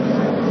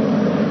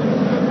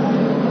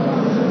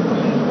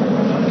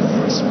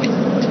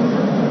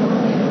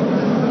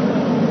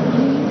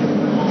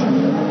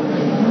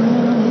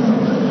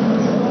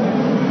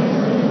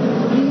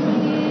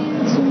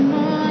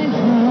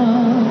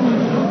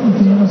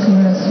 Continuemos en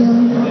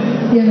oración.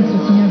 Pide a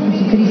nuestro Señor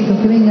Jesucristo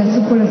que venga a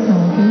su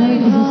corazón, que lave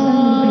con su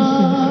sangre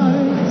preciosa. Salve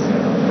su alma.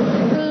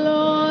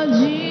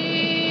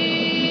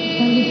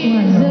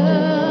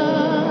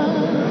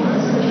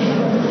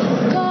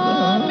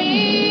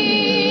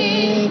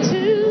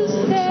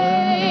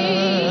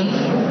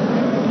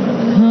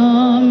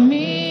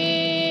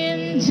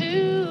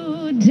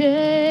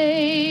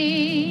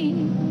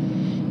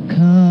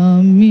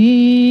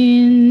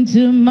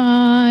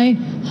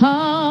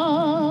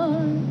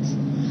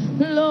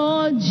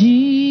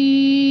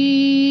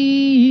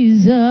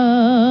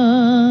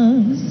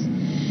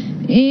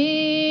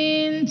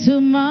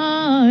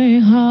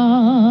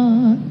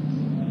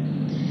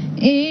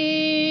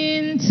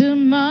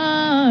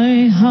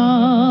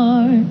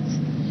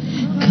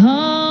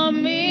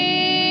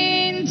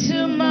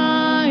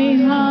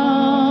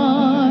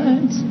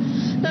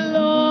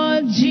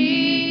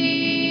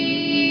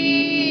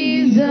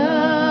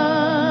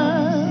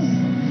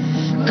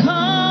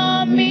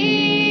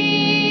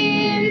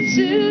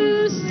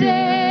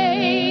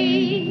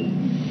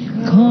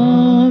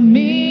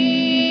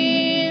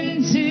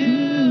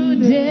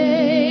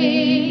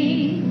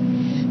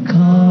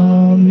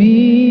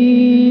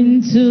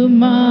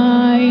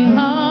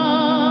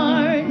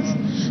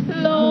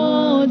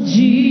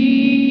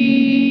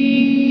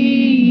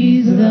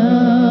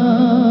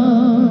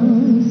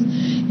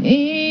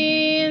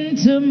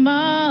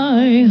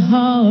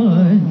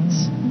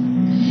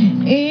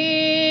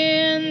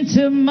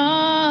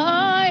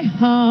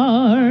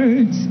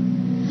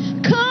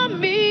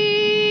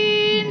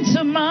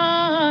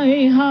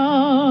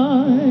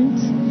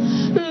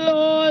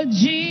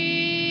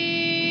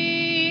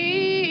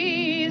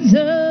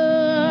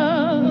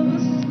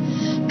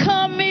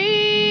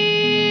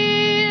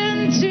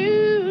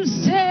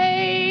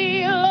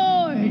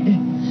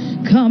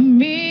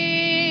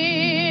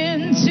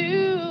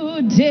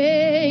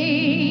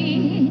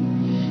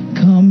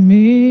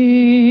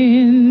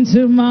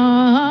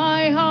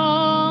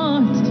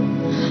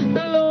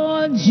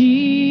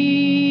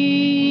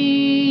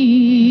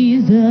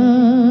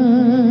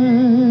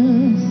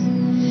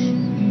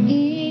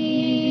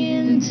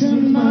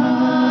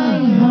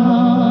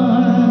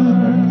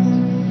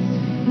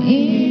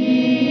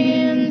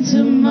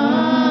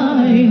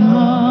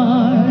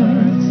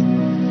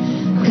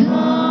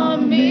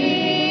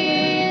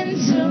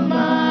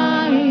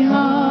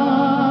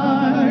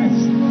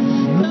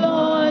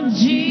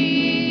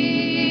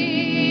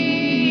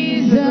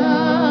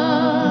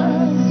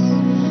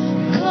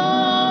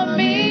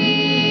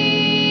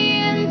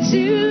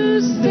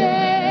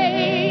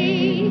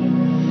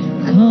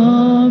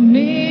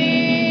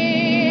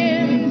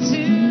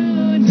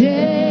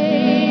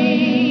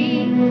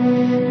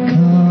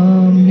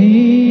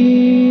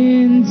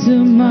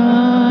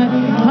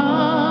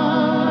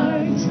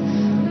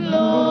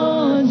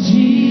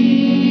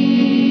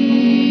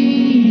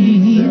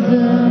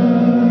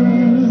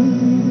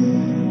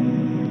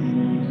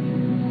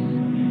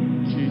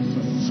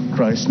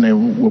 Christ's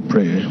name we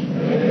pray.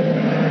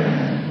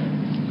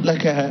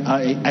 Like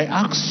I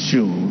asked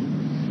you,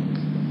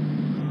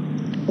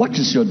 what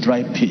is your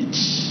dry pit?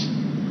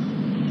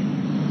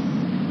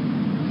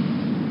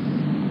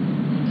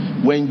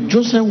 When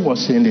Joseph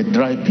was in the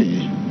dry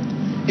pit,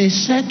 he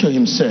said to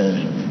himself,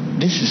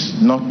 this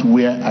is not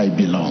where I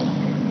belong.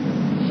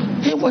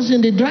 He was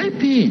in the dry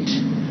pit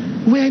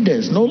where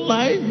there's no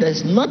light,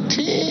 there's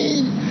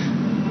nothing.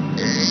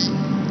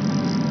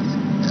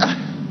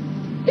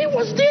 He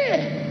was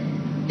there.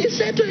 He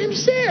said to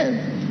himself,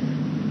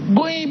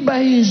 going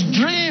by his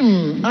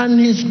dream and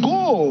his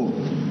goal,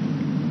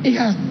 he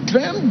has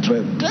dreamed.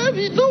 You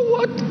know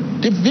what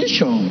the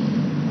vision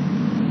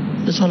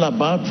is all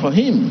about for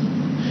him.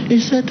 He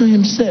said to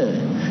himself,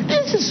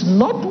 this is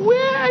not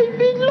where I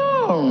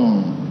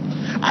belong.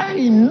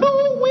 I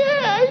know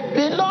where I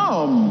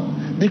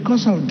belong.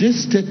 Because of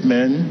this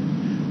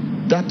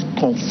statement, that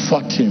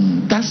comfort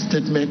him. That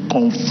statement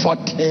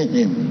comforting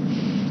him.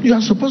 You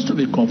are supposed to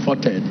be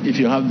comforted if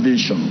you have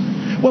vision.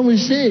 When we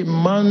say a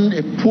man,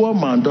 a poor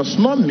man, does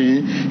not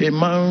mean a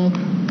man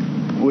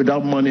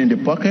without money in the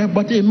pocket,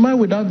 but a man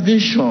without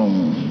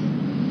vision.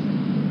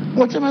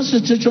 Whatever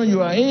situation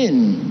you are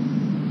in,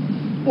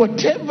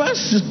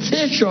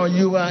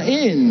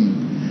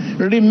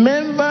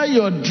 remember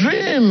your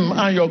dream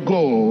and your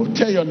goal.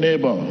 Tell your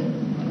neighbor.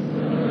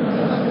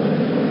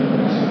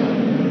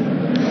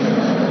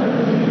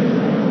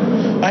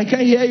 I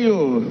can hear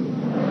you.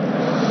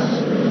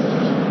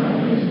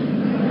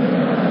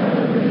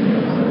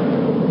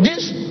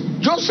 This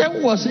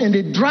Joseph was in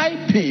the dry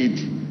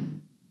pit.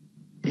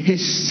 He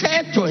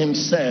said to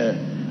himself,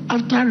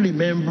 after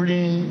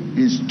remembering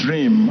his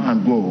dream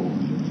and goal,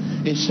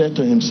 he said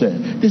to himself,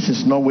 this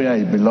is not where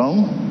I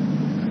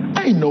belong.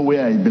 I know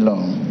where I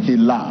belong. He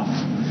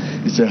laughed.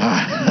 He said,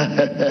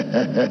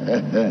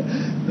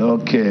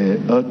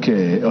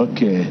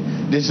 okay.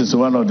 This is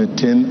one of the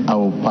things I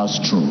will pass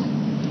through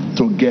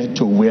to get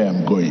to where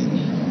I'm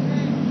going.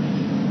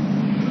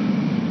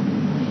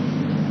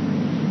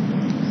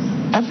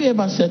 Have you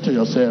ever said to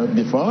yourself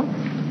before,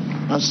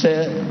 and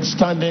said,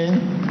 standing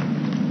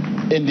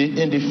in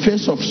the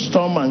face of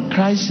storm and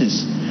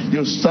crisis,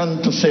 you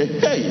stand to say,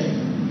 hey,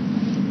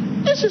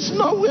 this is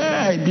not where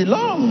I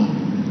belong.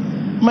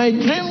 My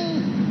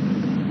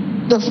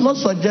dream does not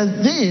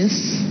suggest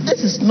this.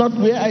 This is not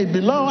where I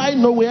belong. I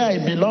know where I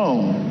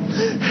belong.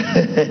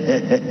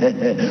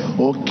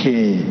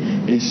 Okay,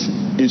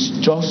 it's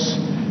just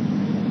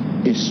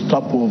a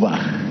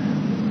stopover.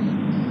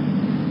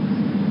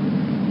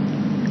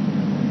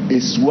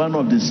 It's one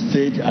of the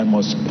stages I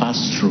must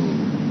pass through.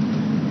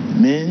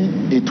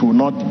 Mean it will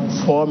not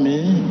for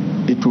me,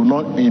 it will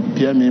not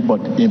impair me,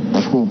 but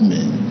improve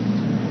me.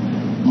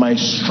 My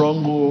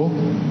struggle,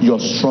 your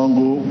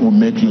struggle will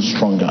make you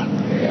stronger.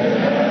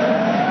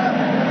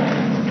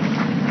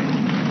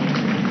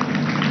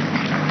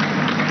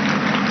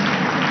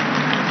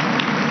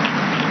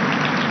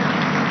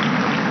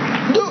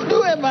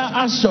 Do ever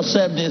ask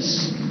yourself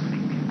this?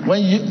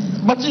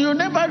 But you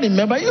never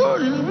remember.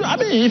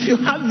 If you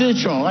have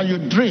vision and you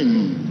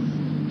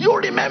dream, you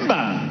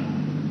remember.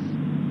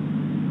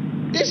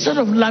 Instead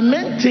of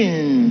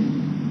lamenting,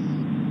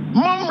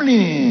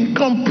 murmuring,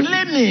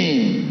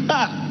 complaining.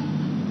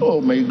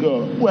 Oh my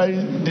God, why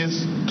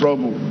this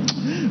trouble?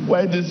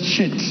 Why this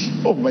shit?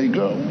 Oh my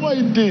God, why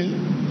this?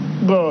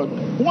 God,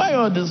 why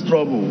all this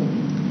trouble?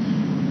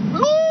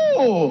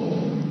 No!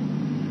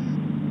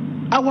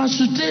 Our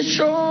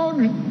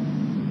situation,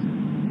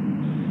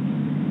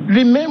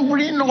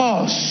 remembering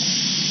us,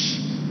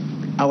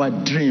 our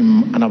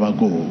dream and our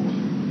goal.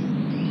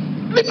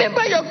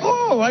 Remember your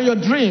goal and your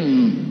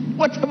dream,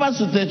 whatever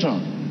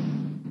situation.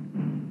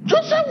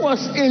 Joseph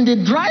was in the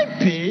dry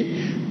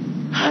pit,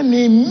 and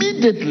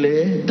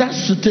immediately that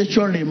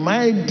situation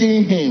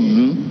reminding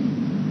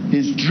him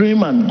his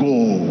dream and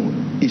goal.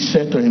 He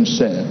said to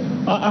himself,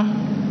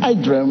 I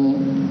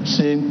dream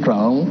seeing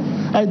crown.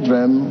 I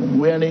dream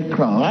wearing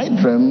crown. I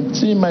dream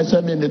seeing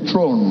myself in the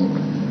throne.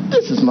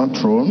 This is not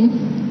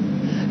throne.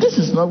 This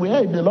is not where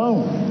I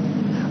belong.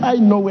 I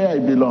know where I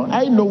belong.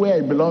 I know where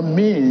I belong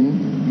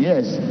means,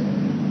 yes,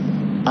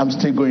 I'm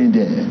still going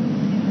there.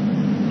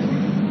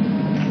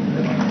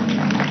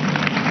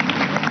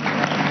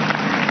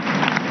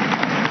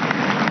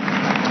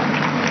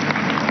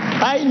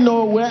 I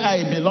know where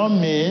I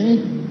belong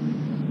means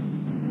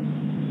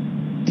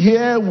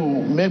here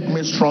will make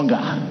me stronger.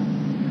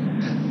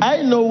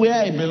 I know where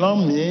I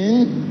belong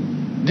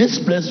means this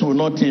place will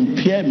not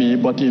impair me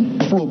but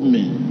improve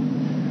me.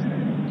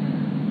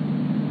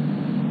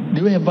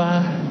 Do you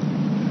ever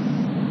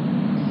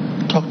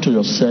talk to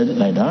yourself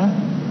like that?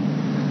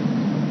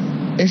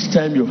 Each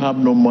time you have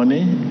no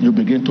money, you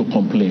begin to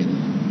complain.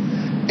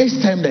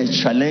 Each time there is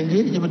challenge,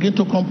 you begin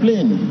to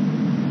complain.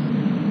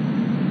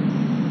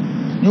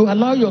 You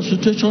allow your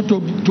situation to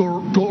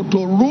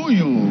rule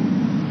you.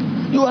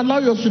 You allow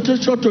your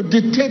situation to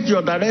dictate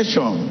your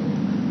direction.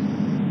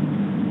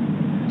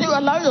 You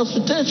allow your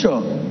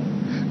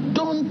situation.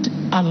 Don't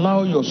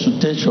allow your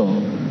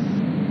situation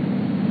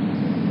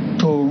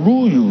to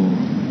rule you.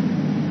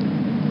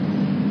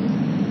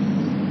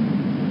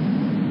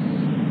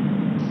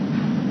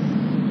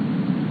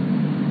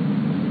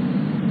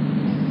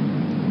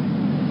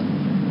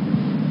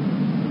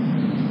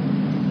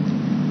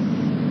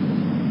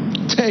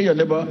 Tell your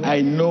neighbor,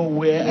 I know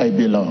where I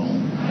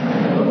belong.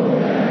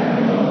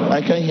 I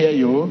can hear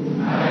you.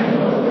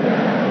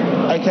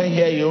 I can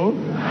hear you.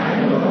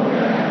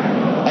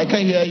 I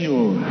can hear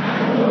you.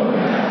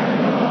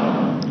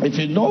 If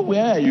you know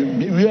where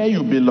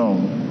you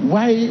belong,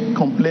 why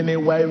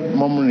complaining, why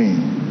murmuring,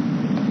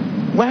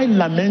 why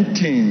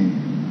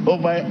lamenting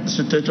over the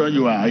situation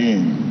you are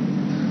in?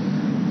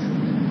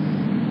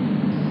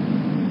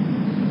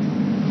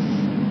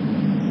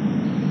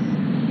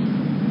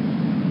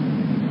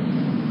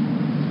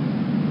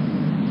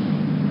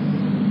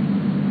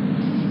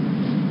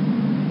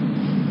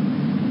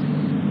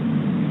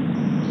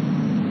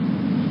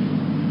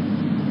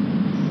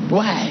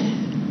 Why?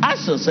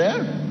 Ask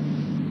yourself.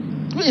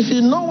 If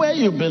you know where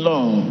you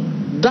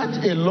belong,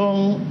 that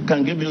alone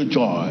can give you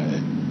joy,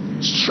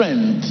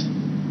 strength.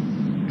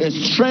 A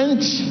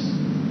strength,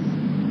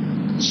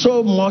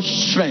 so much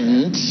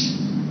strength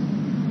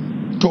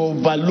to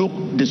overlook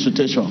the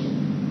situation.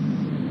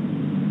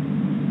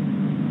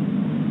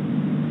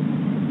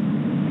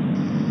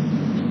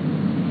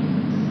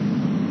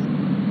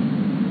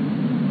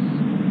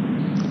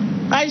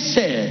 I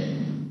say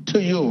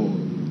to you,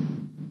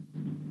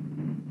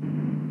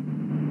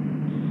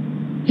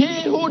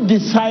 he who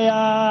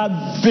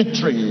desires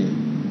victory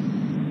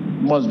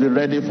must be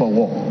ready for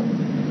war.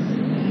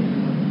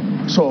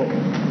 So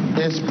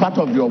it's part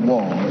of your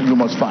war you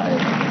must fight.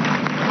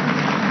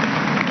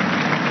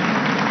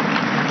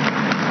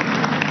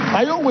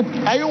 Are you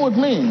with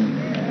me?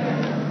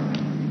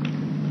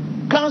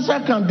 Cancer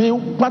can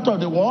be part of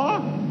the war.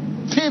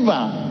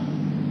 Fever,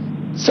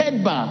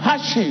 setback,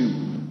 hardship,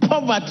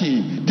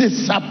 poverty,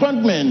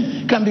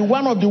 disappointment can be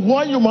one of the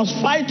war you must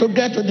fight to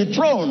get to the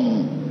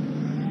throne.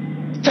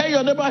 Tell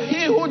your neighbor,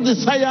 he who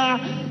desires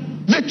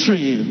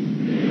victory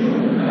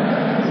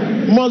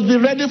must be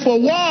ready for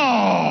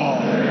war.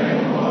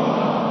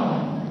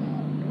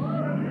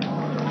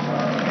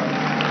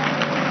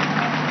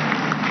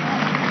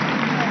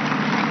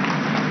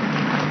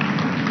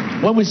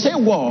 When we say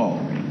war,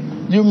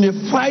 you may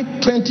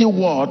fight 20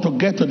 wars to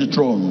get to the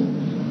throne.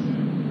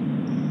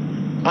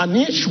 And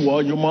each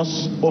war you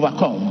must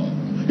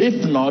overcome.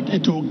 If not,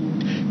 it will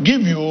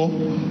give you,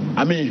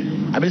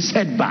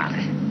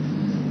 setback.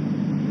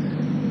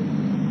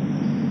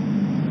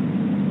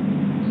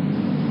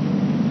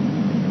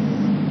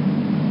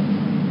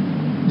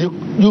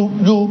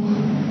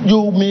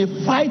 You may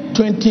fight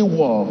 20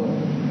 wars.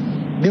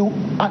 The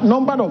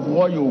number of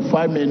war you will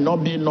fight may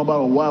not be number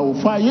of war you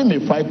will fight. You may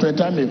fight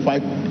 20, I may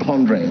fight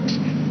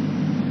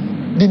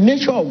 100. The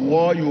nature of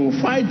war you will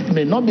fight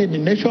may not be the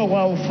nature of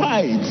war you will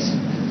fight.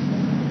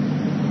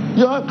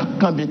 Yours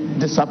can be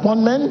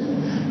disappointment.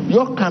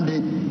 Yours can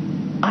be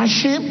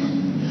hardship.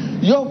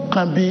 Yours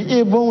can be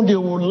even they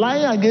will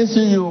lie against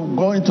you. You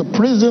go into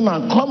prison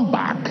and come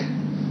back.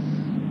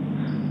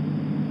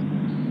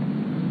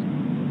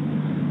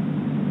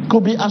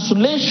 Could be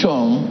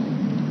isolation,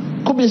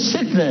 could be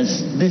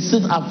sickness,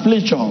 disease,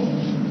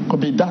 affliction,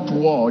 could be that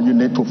war you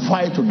need to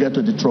fight to get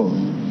to the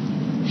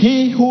throne.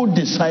 He who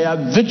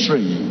desires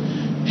victory,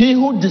 he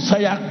who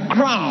desires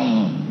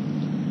crown,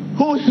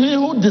 he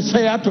who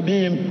desires to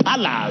be in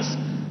palace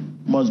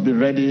must be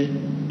ready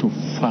to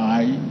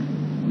fight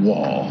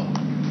war.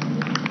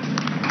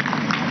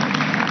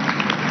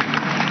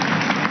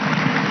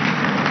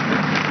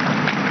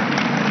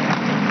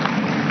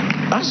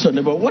 Ask your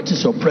neighbor, what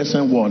is your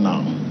present war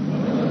now?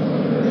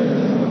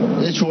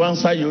 It will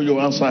answer you, you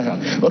answer her.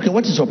 Okay,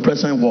 what is your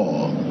present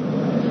war?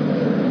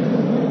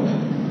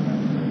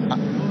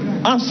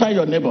 Answer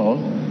your neighbor.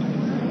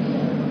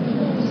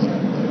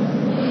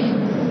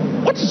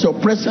 What is your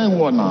present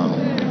war now?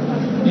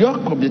 Your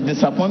could be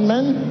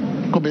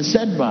disappointment, could be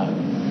setback,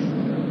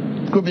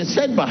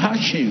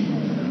 hardship,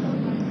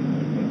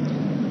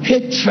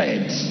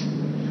 hatred.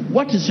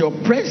 What is your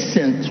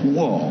present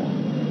war?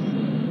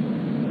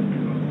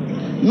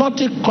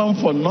 Nothing come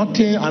for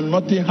nothing and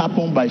nothing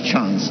happen by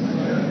chance.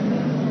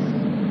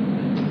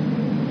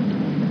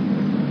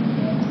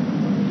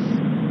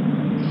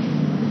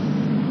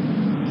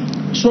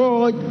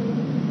 So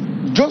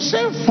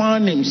Joseph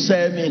found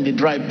himself in the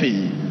dry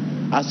pit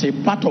as a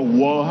part of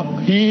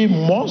war. He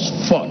must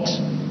fight,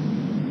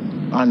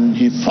 and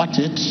he fought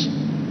it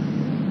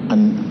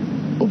and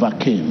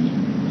overcame,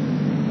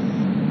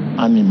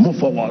 and he moved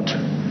forward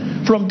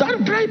from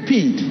that dry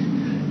pit.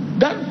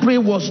 That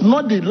pit was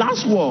not the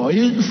last war.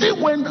 He still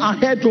went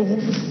ahead to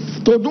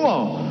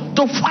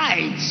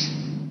fight.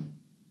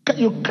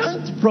 You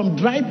can't from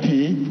dry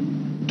pit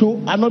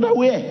to another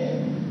way.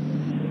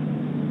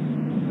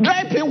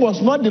 Dry pit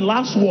was not the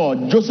last war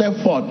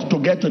Joseph fought to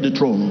get to the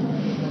throne.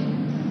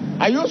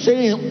 Are you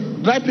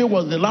saying dry pit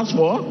was the last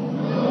war?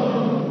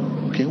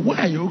 Okay, why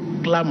are you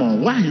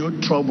clamoring? Why are you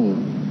troubled?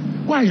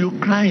 Why are you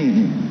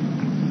crying?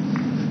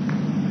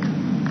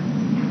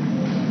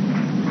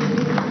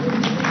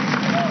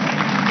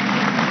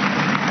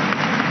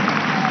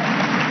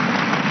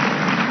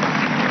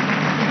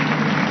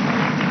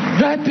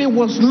 Dry pit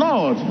was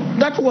not.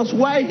 That was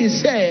why he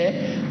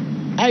said,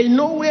 I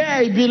know where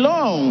I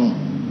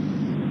belong.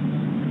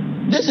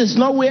 This is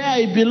not where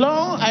I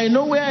belong. I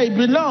know where I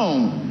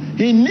belong.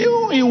 He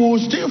knew he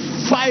would still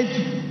fight.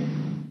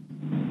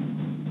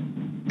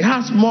 He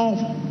has more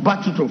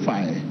battle to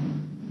fight.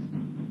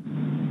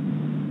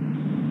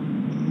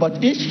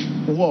 But each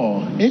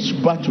war, each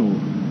battle,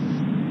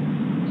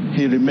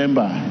 he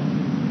remembered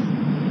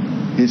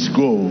his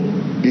goal,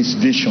 his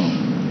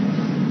vision.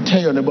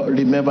 Tell your neighbor,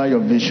 remember your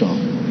vision.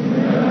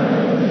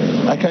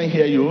 I can't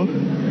hear you.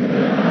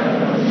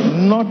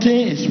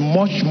 Nothing is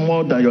much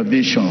more than your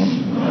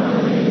vision.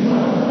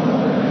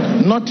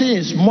 Nothing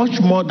is much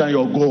more than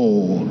your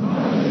goal.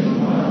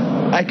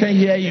 I can't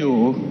hear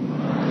you.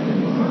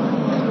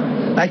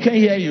 I can't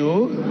hear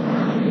you.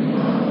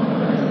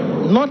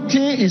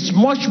 Nothing is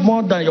much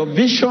more than your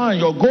vision and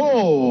your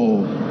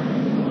goal.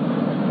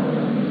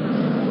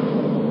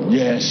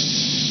 Yes.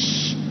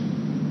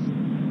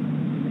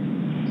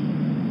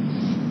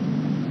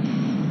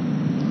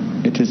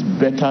 It is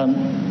better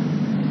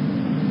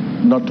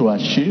not to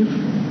achieve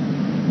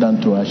than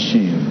to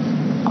achieve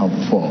and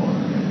fall.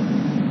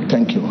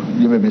 Thank you.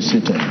 You may be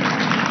seated.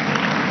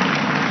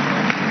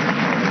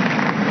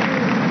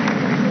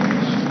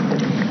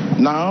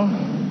 Now,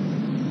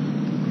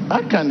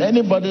 how can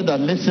anybody that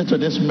listens to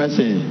this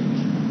message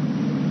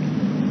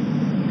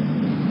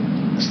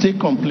still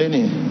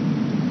complaining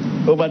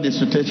over the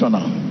situation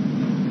now?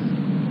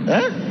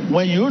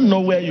 When you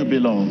know where you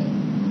belong,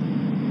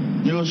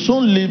 you will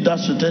soon leave that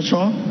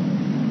situation.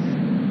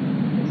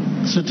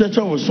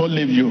 Situation will soon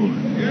leave you.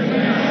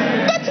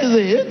 That is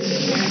it.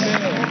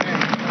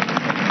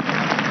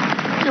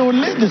 You will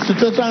leave the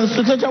situation and the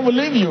situation will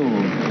leave you.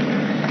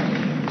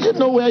 You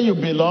know where you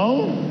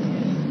belong.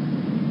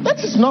 That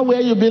is not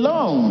where you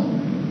belong.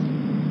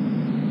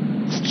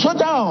 So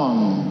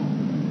down.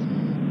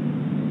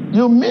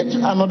 You meet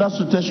another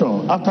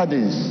situation after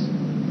this.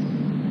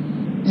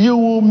 You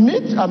will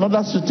meet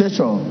another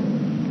situation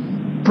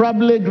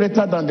probably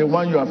greater than the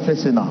one you are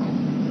facing now.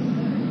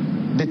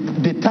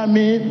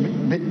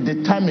 Determine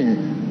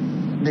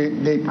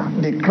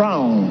the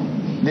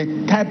crown, the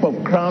type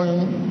of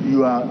crown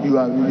you are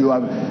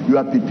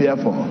prepared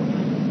for.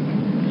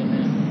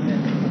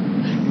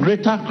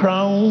 Greater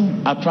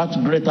crown attracts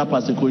greater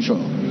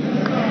persecution.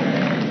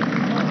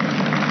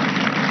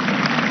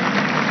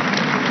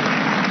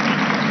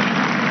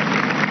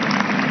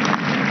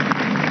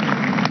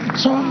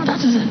 So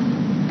that is it.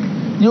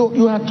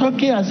 You are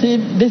talking as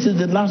if this is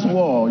the last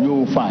war you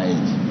will fight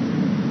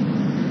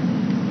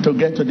to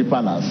get to the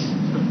palace.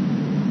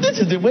 This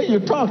is the way you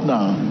talk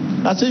now,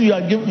 as if you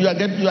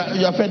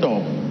are fed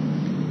up.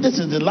 This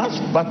is the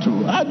last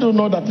battle. I do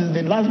know that is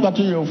the last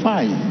battle you will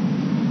fight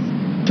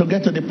to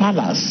get to the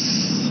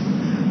palace,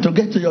 to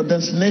get to your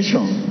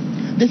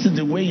destination. This is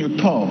the way you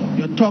talk.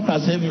 You talk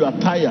as if you are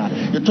tired.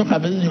 You talk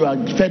as if you are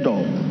fed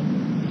up.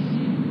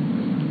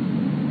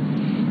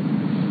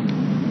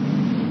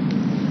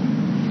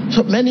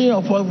 So many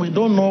of us, we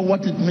don't know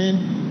what it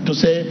means to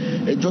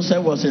say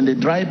Joseph was in the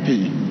dry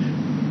pit.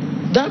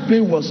 That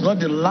pit was not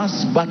the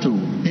last battle.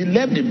 He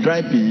left the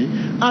dry pit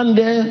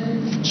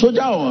and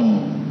soldier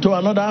on to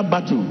another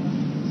battle,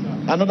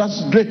 another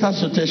greater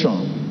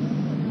situation.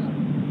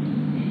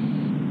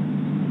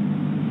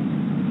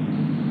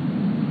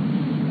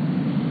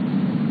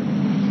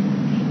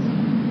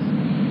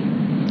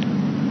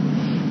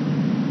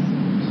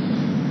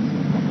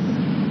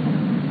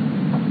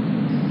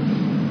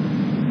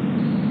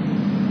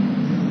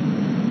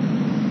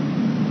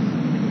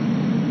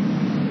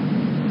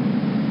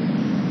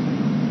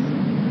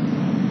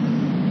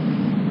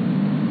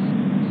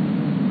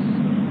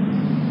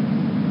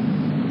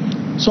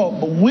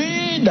 So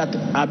we that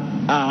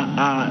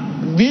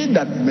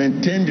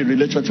maintain the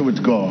relationship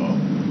with God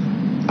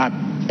are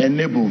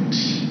enabled.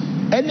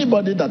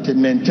 Anybody that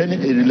maintain a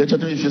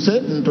relationship, if you say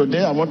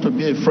today I want to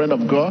be a friend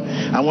of God,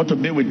 I want to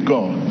be with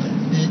God,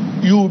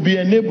 you will be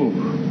enabled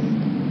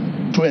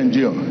to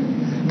endure.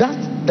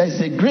 There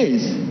is a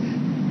grace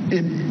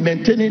in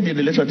maintaining the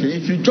relationship.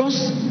 If you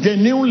just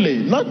genuinely,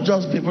 not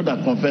just people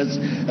that confess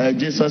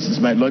Jesus is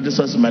my Lord,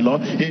 Jesus is my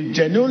Lord, if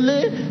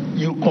genuinely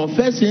you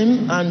confess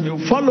him and you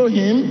follow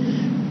him,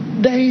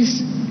 there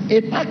is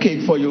a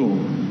package for you.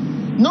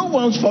 No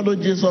one's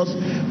followed Jesus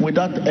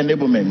without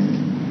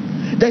enablement.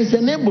 There is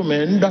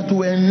enablement that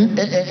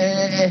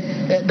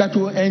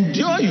will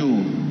endure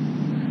you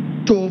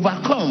to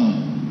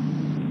overcome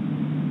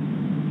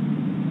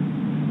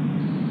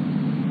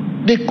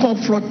the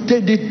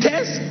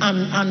test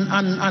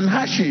and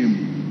hardship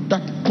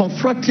that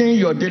confronting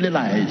your daily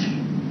life.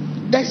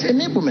 There's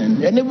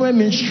enablement. Enablement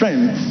means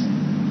strength,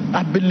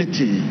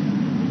 ability.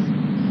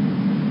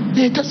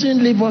 He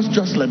doesn't leave us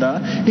just like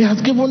that. He has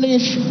given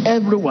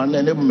everyone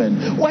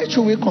enablement. Why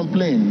should we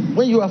complain?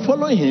 When you are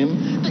following him,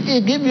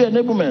 he gives you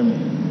enablement.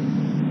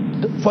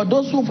 For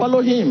those who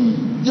follow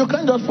him, you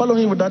can't just follow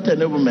him without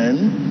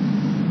enablement.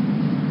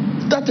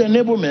 That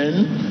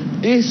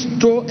enablement is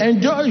to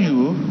endure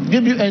you,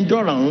 give you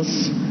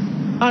endurance,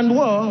 and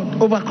what?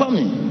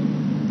 Overcoming.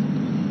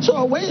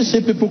 So when you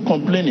see people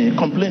complaining,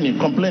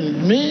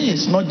 me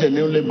is not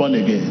genuinely born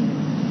again.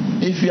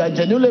 If you are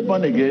genuinely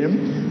born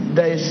again,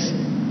 there is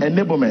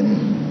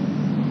enablement.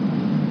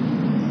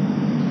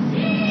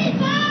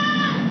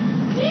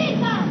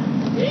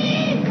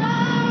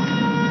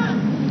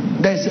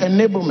 There's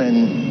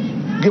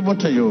enablement given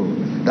to you.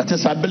 That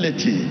is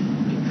ability,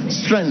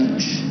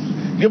 strength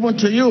given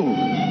to you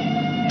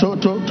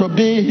to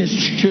be his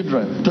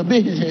children, to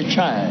be his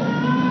child.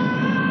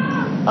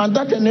 And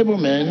that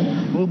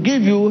enablement will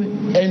give you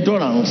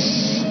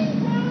endurance.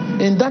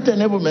 In that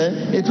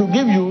enablement, it will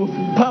give you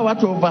power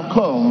to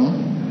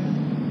overcome.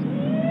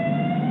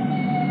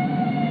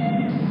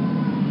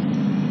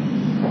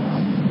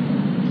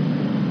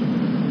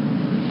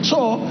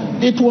 So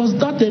it was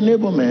that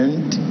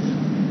enablement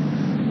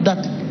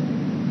that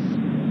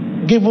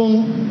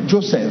given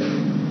Joseph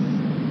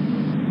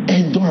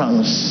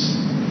endurance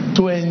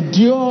to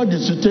endure the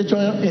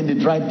situation in the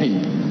dry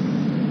pit.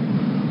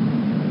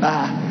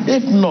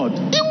 If not,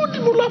 he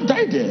would have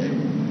died there.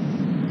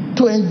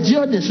 To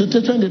endure the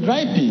situation in the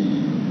dry pit.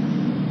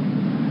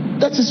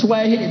 That is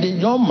why the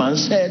young man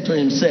said to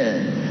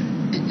himself,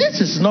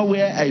 this is not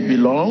where I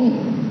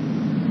belong.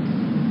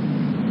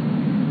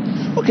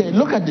 Okay,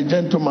 look at the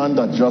gentleman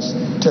that just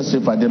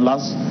testified, the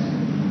last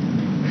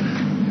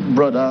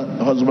brother,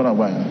 husband and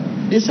wife.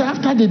 He said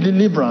after the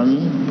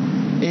deliverance,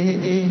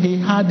 he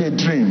had a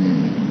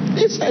dream.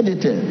 He said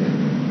it.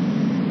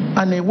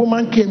 And a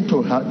woman came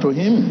to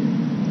him.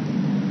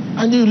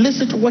 And you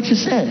listen to what she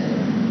said.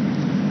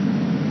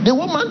 The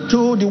woman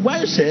told the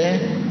wife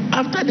said,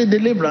 after the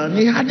deliverance,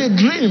 he had a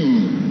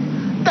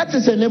dream. That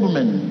is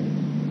enablement.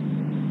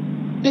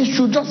 They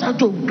should just have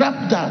to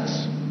grab that.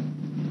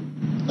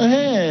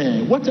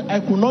 What I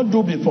could not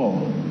do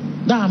before,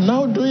 now I'm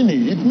now doing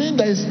it. It means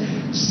there is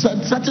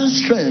certain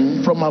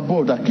strength from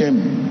above that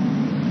came.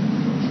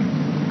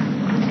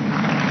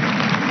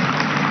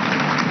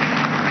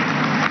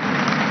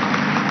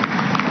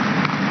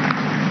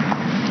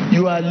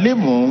 You are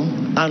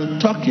living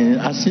and talking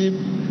as if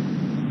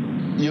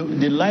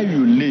the life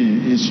you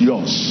live is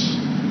yours.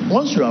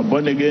 Once you are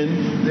born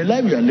again, the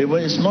life you are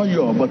living is not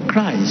yours, but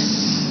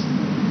Christ.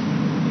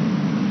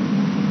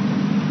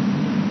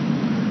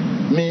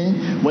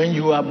 When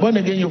you are born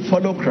again, you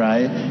follow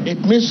Christ. It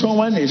means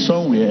someone is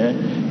somewhere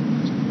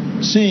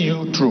seeing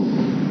you through.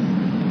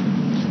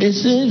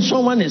 It means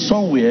someone is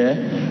somewhere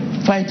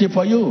fighting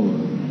for you.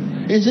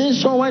 It means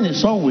someone is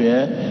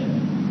somewhere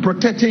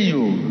protecting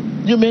you.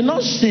 You may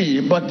not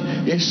see, but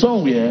it's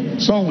somewhere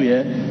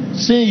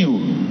seeing you.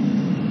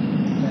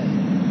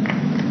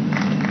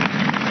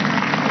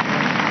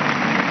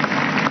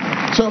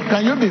 So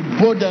can you be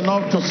bold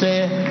enough to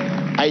say,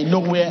 I know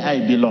where I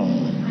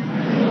belong?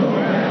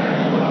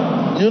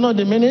 You know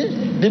the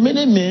meaning? The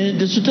meaning means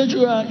the situation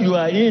you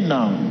are in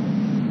now,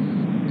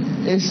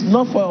 it's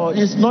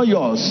not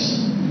yours.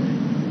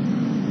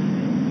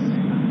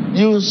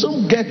 You will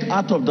soon get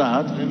out of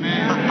that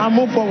and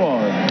move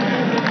forward.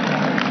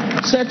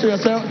 Say to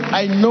yourself,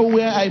 I know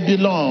where I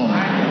belong.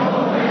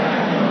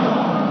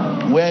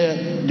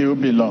 Where do you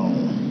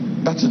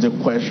belong? That is the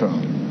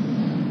question.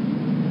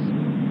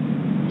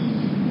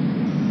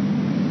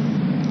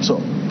 So,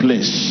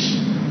 please,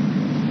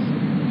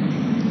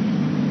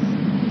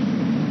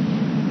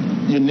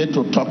 you need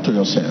to talk to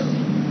yourself.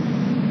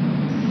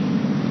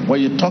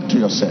 When you talk to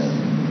yourself,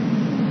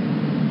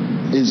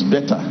 it's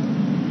better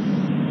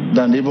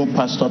than even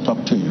pastor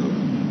talk to you.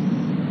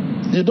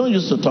 You don't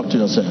used to talk to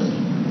yourself.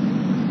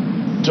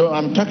 So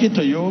I'm talking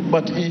to you,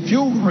 but if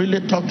you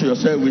really talk to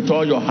yourself with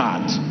all your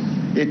heart,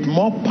 it's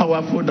more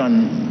powerful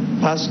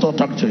than pastor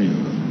talk to you.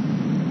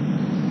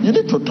 You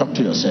need to talk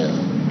to yourself.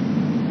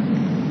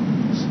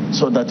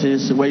 So that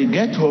is, when you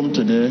get home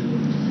today,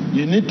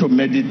 you need to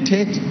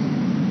meditate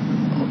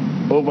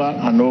over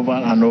and over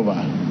and over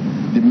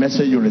the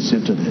message you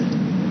received today.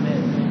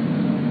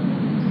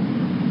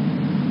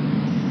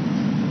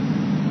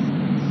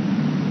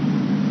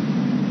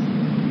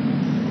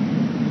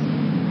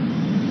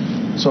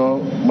 So,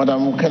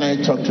 Madam, can I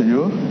talk to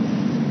you?